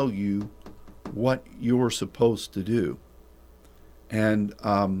that tell you what you're supposed to do. And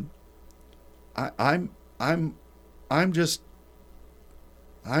I'm just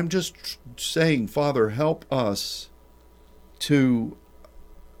saying, Father, help us to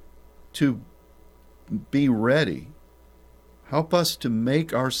be ready. Help us to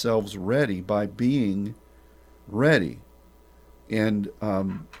make ourselves ready by being ready. And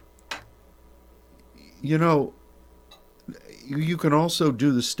you can also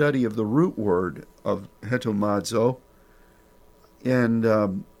do the study of the root word of hetomazo,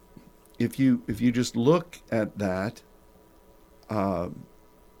 and if you just look at that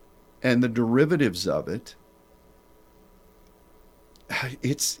and the derivatives of it,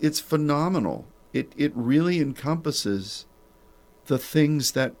 it's phenomenal. It really encompasses the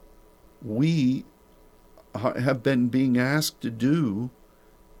things that we have been being asked to do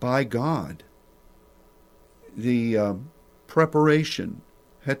by God. The preparation,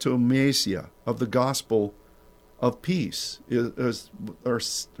 hetomasia, of the gospel of peace. Our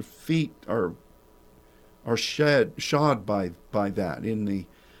feet are shod by that in the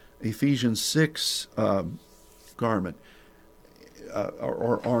Ephesians 6 garment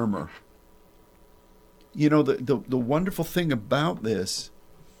or armor. You know, the wonderful thing about this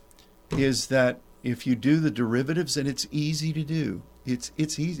is that if you do the derivatives, and it's easy to do. It's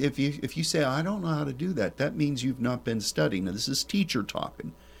easy. If you say, I don't know how to do that, that means you've not been studying. Now, this is teacher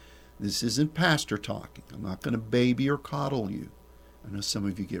talking. This isn't pastor talking. I'm not going to baby or coddle you. I know some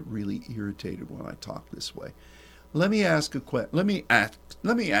of you get really irritated when I talk this way. Let me ask a question. Let me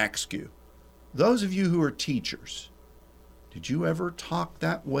ask you, those of you who are teachers, did you ever talk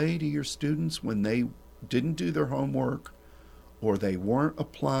that way to your students when they didn't do their homework or they weren't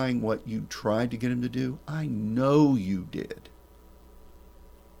applying what you tried to get them to do? I know you did.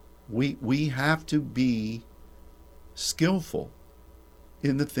 We have to be skillful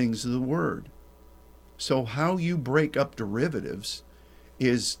in the things of the Word. So how you break up derivatives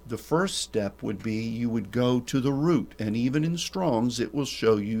is, the first step would be you would go to the root. And even in Strong's, it will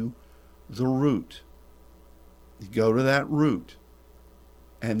show you the root. You go to that root.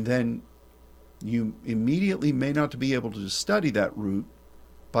 And then you immediately may not be able to study that root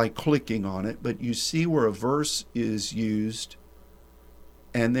by clicking on it, but you see where a verse is used,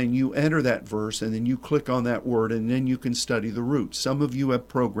 and then you enter that verse, and then you click on that word, and then you can study the root. Some of you have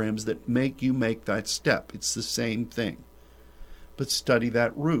programs that make you make that step. It's the same thing. But study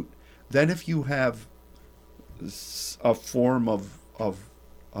that root. Then if you have a form of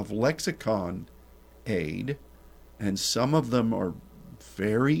lexicon aid, and some of them are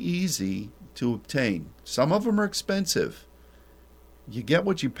very easy to obtain. Some of them are expensive. You get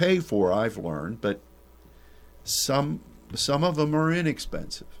what you pay for, I've learned, but some of them are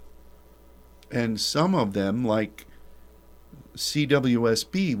inexpensive. And some of them, like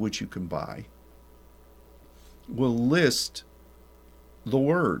CWSB, which you can buy, will list the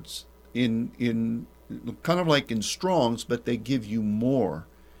words in kind of like in Strong's, but they give you more.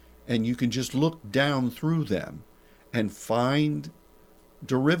 And you can just look down through them and find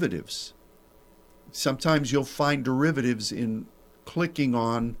derivatives. Sometimes you'll find derivatives in clicking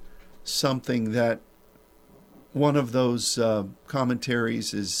on something that one of those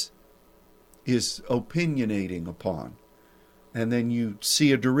commentaries is opinionating upon. And then you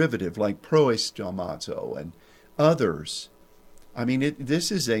see a derivative like proestamazo and others. I mean,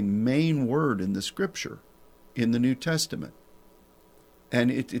 this is a main word in the Scripture, in the New Testament.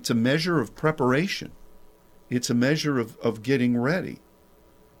 And it's a measure of preparation. It's a measure of getting ready.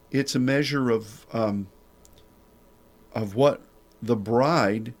 It's a measure of what the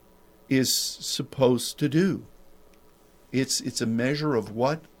bride is supposed to do. It's a measure of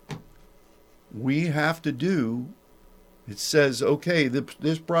what we have to do. It says, okay,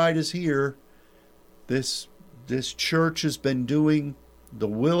 this bride is here. This church has been doing the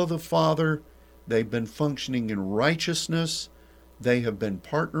will of the Father They've been functioning in righteousness. They have been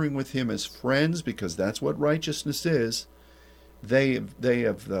partnering with him as friends, because that's what righteousness is. They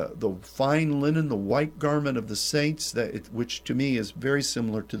have the fine linen, the white garment of the saints, which to me is very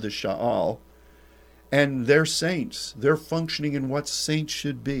similar to the Sha'al. And they're saints. They're functioning in what saints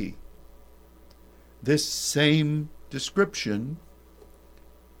should be. This same description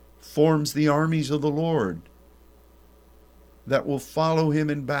forms the armies of the Lord that will follow him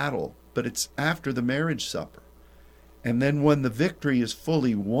in battle. But it's after the marriage supper. And then when the victory is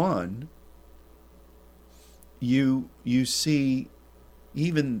fully won, you see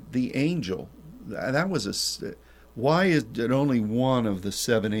even the angel. Why did only one of the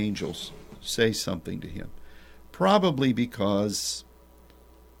 7 angels say something to him? Probably because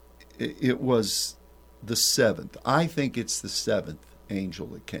it was the 7th. I think it's the 7th angel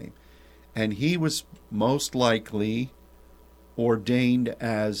that came. And he was most likely ordained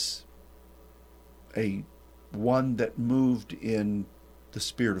as a one that moved in the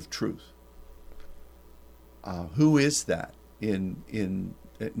spirit of truth. Who is that?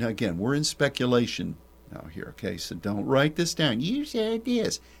 Now again, we're in speculation now here, okay? So don't write this down. You said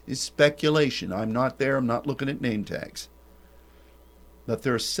this. It's speculation. I'm not there. I'm not looking at name tags. But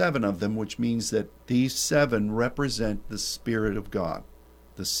there are 7 of them, which means that these 7 represent the Spirit of God,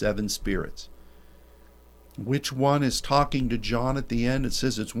 the 7 spirits. Which one is talking to John at the end? It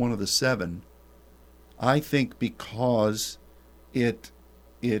says it's one of the 7. I think because it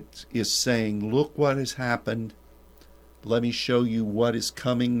is saying, look what has happened. Let me show you what is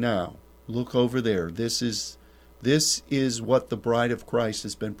coming now. Look over there. This is what the bride of Christ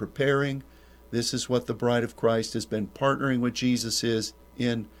has been preparing. This is what the bride of Christ has been partnering with Jesus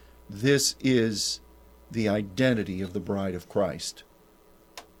in. This is the identity of the bride of Christ.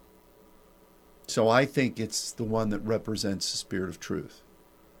 So I think it's the one that represents the Spirit of truth.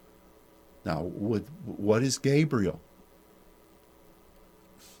 Now, what is Gabriel?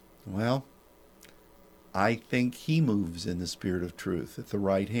 Well, I think he moves in the Spirit of truth at the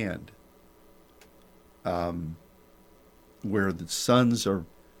right hand. Where the sons are,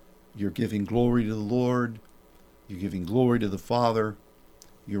 you're giving glory to the Lord, you're giving glory to the Father,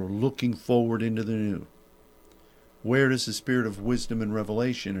 you're looking forward into the new. Where does the spirit of wisdom and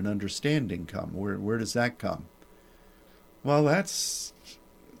revelation and understanding come? Where does that come? Well, that's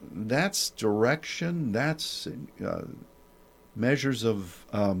direction. That's measures of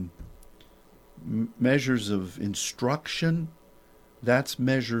instruction. That's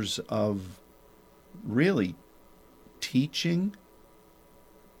measures of really teaching.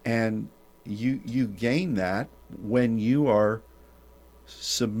 And you gain that when you are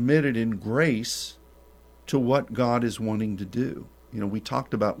submitted in grace to what God is wanting to do. We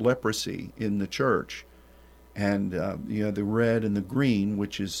talked about leprosy in the church, and the red and the green,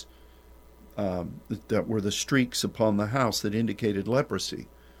 which is that were the streaks upon the house that indicated leprosy.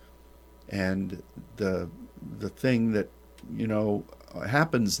 And the thing that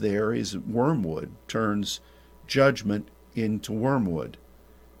happens there is wormwood turns judgment into wormwood.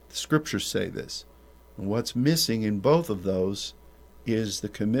 The scriptures say this. And what's missing in both of those is the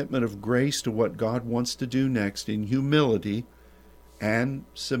commitment of grace to what God wants to do next in humility and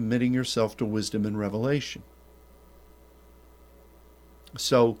submitting yourself to wisdom and revelation.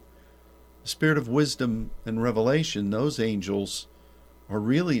 So, the spirit of wisdom and revelation, those angels are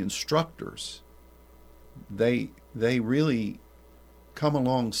really instructors. They really come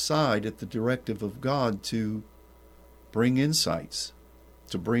alongside at the directive of God to bring insights,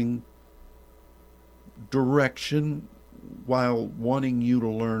 to bring direction while wanting you to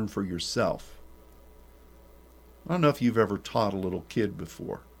learn for yourself. I don't know if you've ever taught a little kid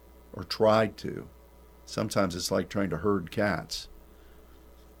before, or tried to. Sometimes it's like trying to herd cats.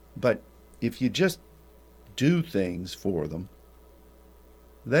 But if you just do things for them,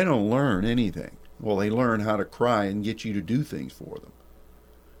 they don't learn anything. Well, they learn how to cry and get you to do things for them.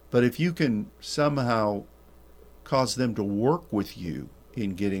 But if you can somehow cause them to work with you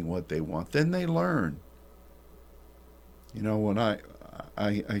in getting what they want, then they learn. When I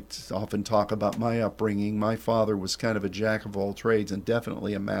often talk about my upbringing, my father was kind of a jack of all trades and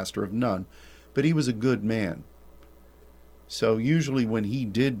definitely a master of none, but he was a good man. So usually when he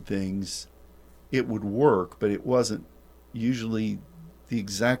did things, it would work, but it wasn't usually the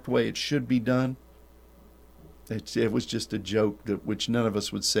exact way it should be done. It was just a joke which none of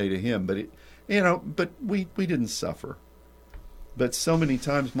us would say to him, but but we didn't suffer. But so many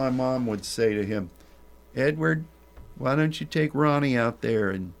times my mom would say to him, "Edward, why don't you take Ronnie out there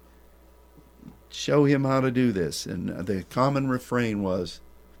and show him how to do this?" And the common refrain was,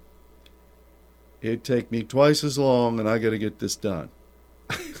 "It'd take me twice as long and I got to get this done."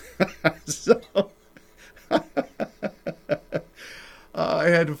 So I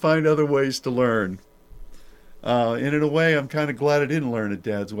had to find other ways to learn. And in a way, I'm kind of glad I didn't learn it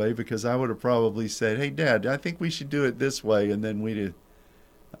Dad's way, because I would have probably said, "Hey, Dad, I think we should do it this way," and then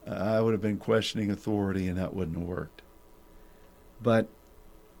I would have been questioning authority, and that wouldn't have worked. But,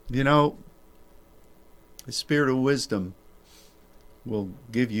 you know, the Spirit of wisdom will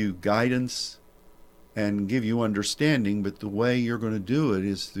give you guidance and give you understanding, but the way you're going to do it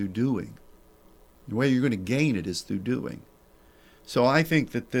is through doing. The way you're going to gain it is through doing. So I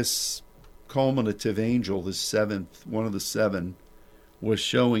think that this culminative angel, this seventh, one of the seven, was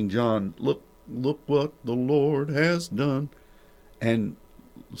showing John, look what the Lord has done, and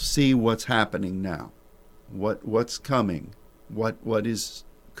see what's happening now, what's coming, what is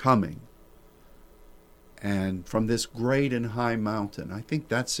coming, and from this great and high mountain. I think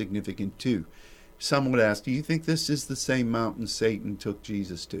that's significant too. Some would ask, do you think this is the same mountain Satan took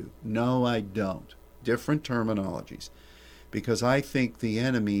Jesus to? No, I don't. Different terminologies, because I think the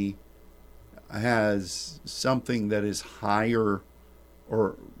enemy has something that is higher,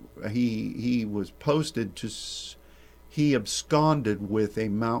 or he was posted to, he absconded with a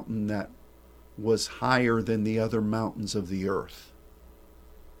mountain that was higher than the other mountains of the earth.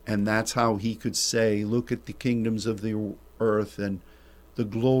 And that's how he could say, look at the kingdoms of the earth and the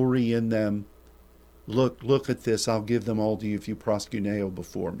glory in them. Look at this, I'll give them all to you if you proskuneo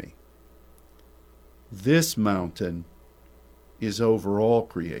before me. This mountain is over all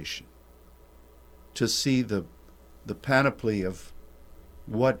creation. To see the panoply of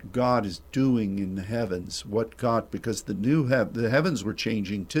what God is doing in the heavens, because the heavens were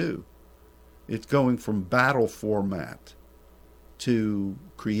changing too. It's going from battle format to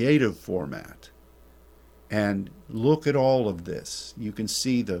creative format. And look at all of this. You can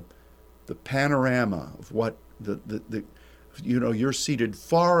see the panorama of what you're seated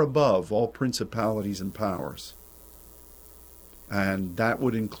far above all principalities and powers. And that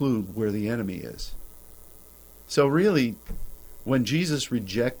would include where the enemy is. So really, when Jesus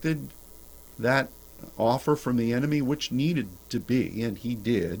rejected that offer from the enemy, which needed to be, and he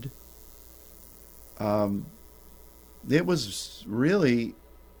did, it was really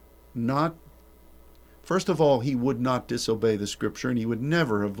not, first of all, he would not disobey the scripture, and he would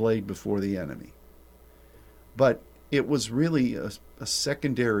never have laid before the enemy. But it was really a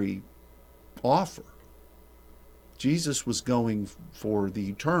secondary offer. Jesus was going for the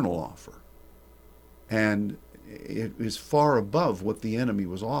eternal offer. And it is far above what the enemy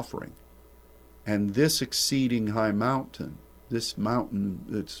was offering. And this exceeding high mountain, this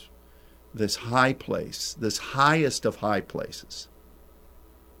high place, this highest of high places,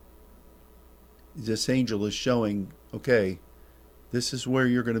 this angel is showing, okay, this is where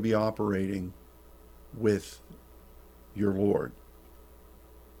you're going to be operating with your Lord.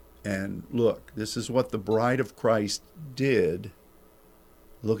 And look, this is what the bride of Christ did.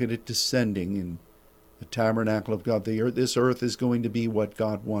 Look at it descending in the tabernacle of God. This earth is going to be what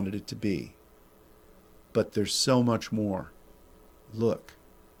God wanted it to be. But there's so much more. Look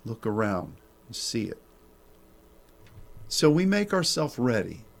around and see it. So we make ourselves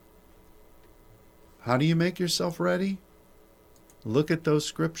ready. How do you make yourself ready? Look at those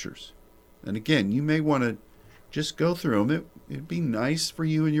scriptures. And again, you may want to just go through them. It'd be nice for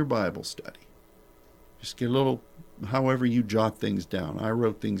you in your Bible study. Just get a little, however you jot things down. I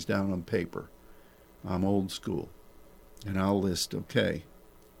wrote things down on paper. I'm old school. And I'll list, okay,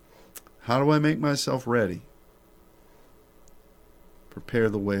 how do I make myself ready? Prepare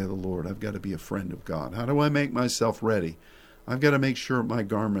the way of the Lord. I've got to be a friend of God. How do I make myself ready? I've got to make sure my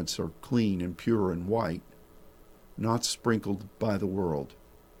garments are clean and pure and white, not sprinkled by the world.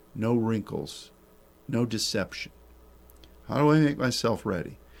 No wrinkles, no deception. How do I make myself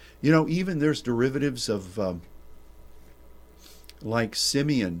ready? You know, even there's derivatives of, like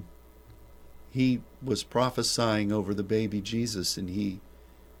Simeon, he was prophesying over the baby Jesus, and he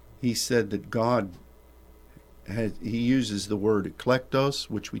said that God he uses the word eklektos,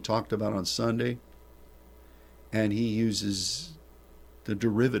 which we talked about on Sunday, and he uses the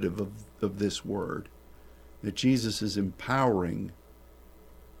derivative of this word, that Jesus is empowering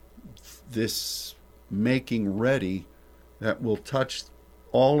this making ready that will touch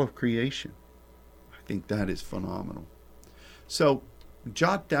all of creation. I think that is phenomenal. So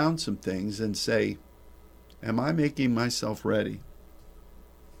jot down some things and say, am I making myself ready?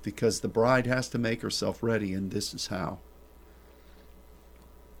 Because the bride has to make herself ready, and this is how.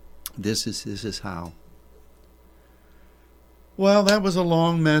 This is how. Well, that was a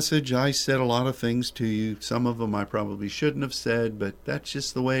long message. I said a lot of things to you. Some of them I probably shouldn't have said, but that's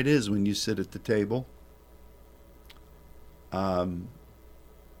just the way it is when you sit at the table.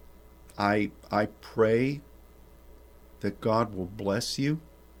 I pray that God will bless you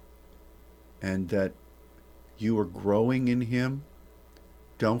and that you are growing in Him.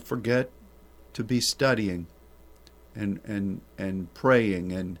 Don't forget to be studying and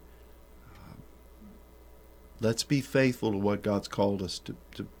praying, and let's be faithful to what God's called us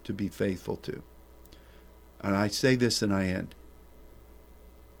to be faithful to. And I say this and I end.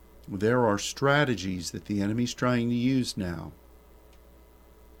 There are strategies that the enemy's trying to use now.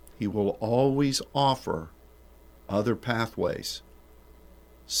 He will always offer other pathways.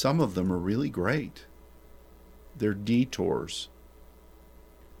 Some of them are really great. They're detours.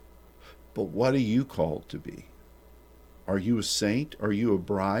 But what are you called to be? Are you a saint? Are you a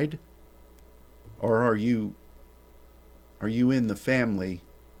bride? Or are you in the family,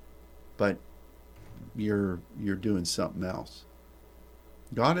 but you're doing something else?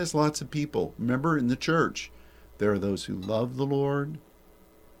 God has lots of people. Remember, in the church, there are those who love the Lord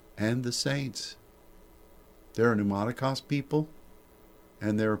and the saints. There are pneumatikos people,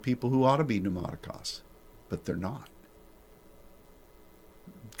 and there are people who ought to be pneumatikos, but they're not.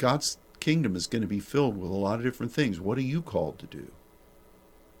 God's kingdom is going to be filled with a lot of different things. What are you called to do?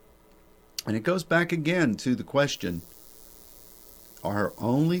 And it goes back again to the question, are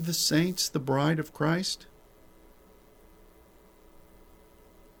only the saints the bride of Christ?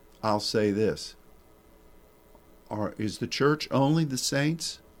 I'll say this. Is the church only the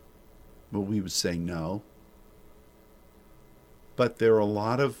saints? Well, we would say no. But there are a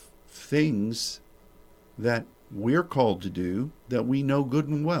lot of things that we're called to do that we know good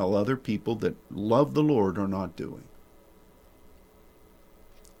and well other people that love the Lord are not doing.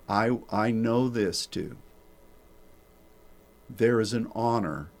 I know this too. There is an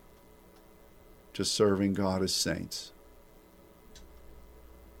honor to serving God as saints.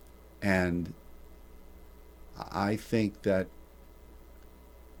 And I think that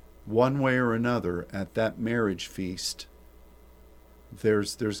one way or another at that marriage feast,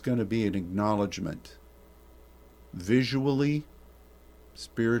 there's going to be an acknowledgement, visually,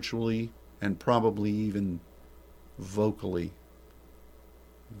 spiritually, and probably even vocally,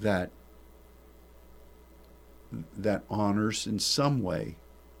 that honors in some way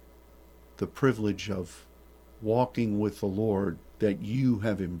the privilege of walking with the Lord that you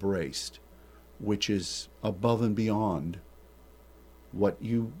have embraced, which is above and beyond what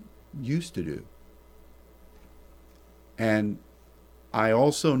you used to do. And I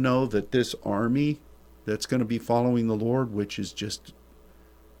also know that this army that's going to be following the Lord, which is just,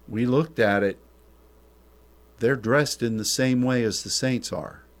 we looked at it, they're dressed in the same way as the saints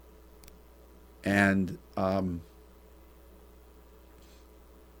are. And I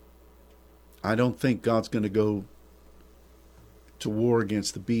don't think God's going to go to war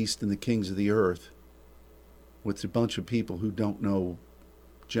against the beast and the kings of the earth with a bunch of people who don't know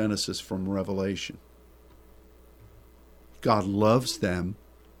Genesis from Revelation. God loves them,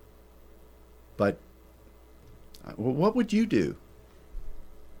 but what would you do?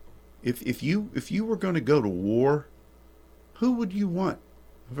 If you were going to go to war, who would you want?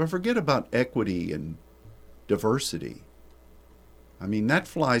 Forget about equity and diversity. I mean, that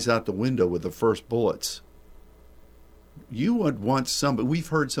flies out the window with the first bullets. You would want somebody, we've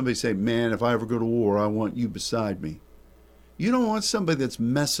heard somebody say, man, if I ever go to war, I want you beside me. You don't want somebody that's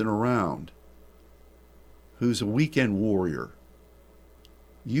messing around, who's a weekend warrior.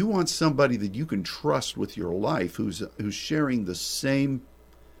 You want somebody that you can trust with your life, who's sharing the same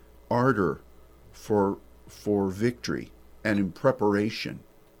ardor for victory and in preparation.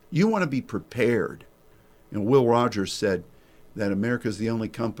 You want to be prepared. And Will Rogers said that America is the only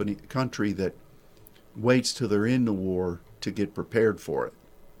country that waits till they're in the war to get prepared for it.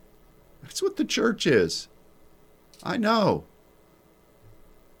 That's what the church is. I know.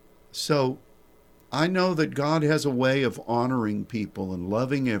 So I know that God has a way of honoring people and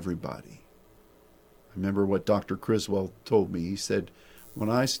loving everybody. I remember what Dr. Criswell told me. He said, when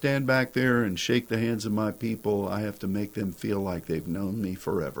I stand back there and shake the hands of my people, I have to make them feel like they've known me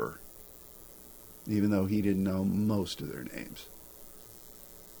forever, even though he didn't know most of their names.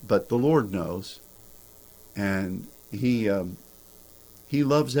 But the Lord knows, and He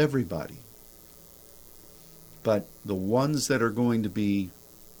loves everybody. But the ones that are going to be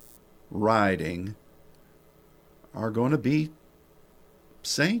riding are going to be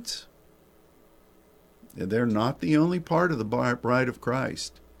saints. They're not the only part of the bride of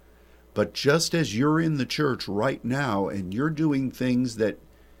Christ. But just as you're in the church right now and you're doing things that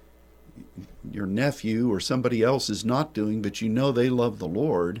your nephew or somebody else is not doing, but you know they love the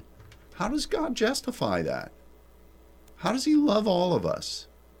Lord, how does God justify that? How does He love all of us?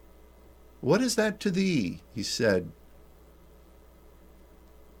 What is that to thee? He said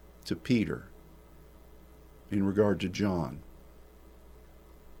to Peter in regard to John.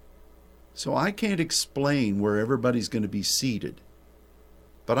 So I can't explain where everybody's going to be seated.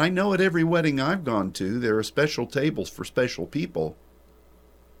 But I know at every wedding I've gone to, there are special tables for special people.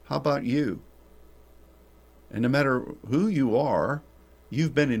 How about you? And no matter who you are,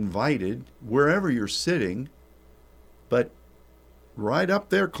 you've been invited wherever you're sitting, but right up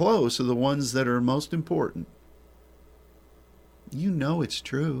there close are the ones that are most important. You know it's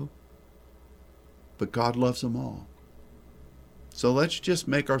true, but God loves them all. So let's just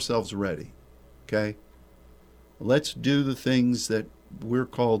make ourselves ready, okay? Let's do the things that we're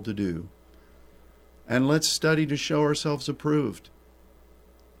called to do. And let's study to show ourselves approved.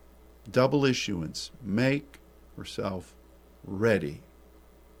 Double issuance. Make yourself ready.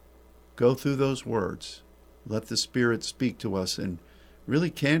 Go through those words. Let the Spirit speak to us and really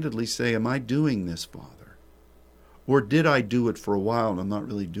candidly say, am I doing this, Father? Or did I do it for a while and I'm not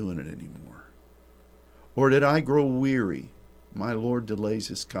really doing it anymore? Or did I grow weary? My Lord delays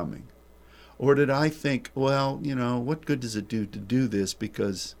his coming. Or did I think, well, what good does it do to do this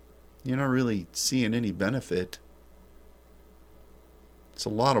because you're not really seeing any benefit? It's a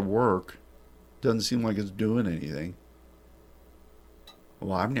lot of work. Doesn't seem like it's doing anything.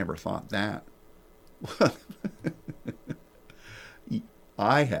 Well, I've never thought that.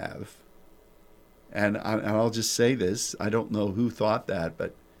 I have. And I'll just say this. I don't know who thought that,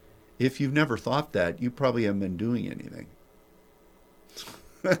 but if you've never thought that, you probably haven't been doing anything.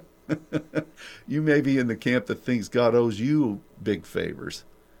 You may be in the camp that thinks God owes you big favors.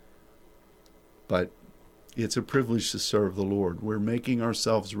 But it's a privilege to serve the Lord. We're making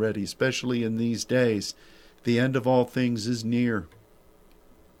ourselves ready, especially in these days. The end of all things is near.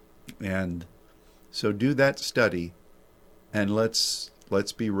 And so do that study, and let's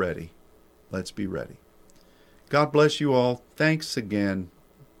be ready. Let's be ready. God bless you all. Thanks again.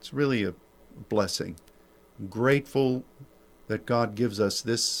 It's really a blessing. I'm grateful that God gives us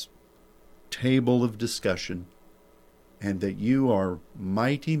this table of discussion, and that you are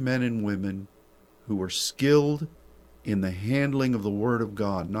mighty men and women who are skilled in the handling of the Word of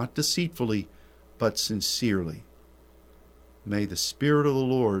God, not deceitfully, but sincerely. May the Spirit of the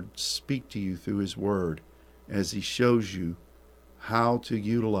Lord speak to you through His Word as He shows you how to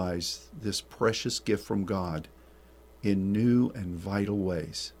utilize this precious gift from God in new and vital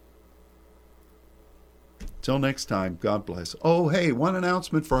ways. Till next time, God bless. Oh, hey, one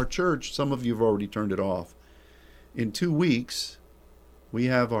announcement for our church. Some of you have already turned it off. In 2 weeks, we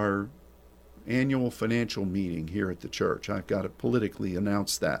have our annual financial meeting here at the church. I've got to politically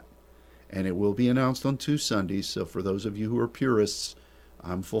announce that. And it will be announced on 2 Sundays, so for those of you who are purists,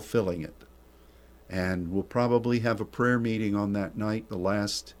 I'm fulfilling it. And we'll probably have a prayer meeting on that night, the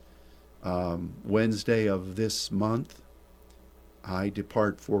last Wednesday of this month. I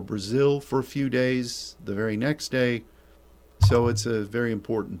depart for Brazil for a few days the very next day, so it's a very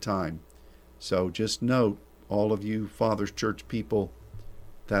important time. So just note, all of you Father's Church people,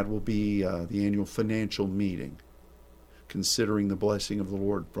 that will be the annual financial meeting, considering the blessing of the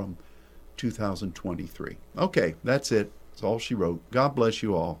Lord from 2023. Okay, that's it. That's all she wrote. God bless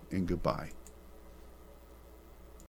you all, and goodbye.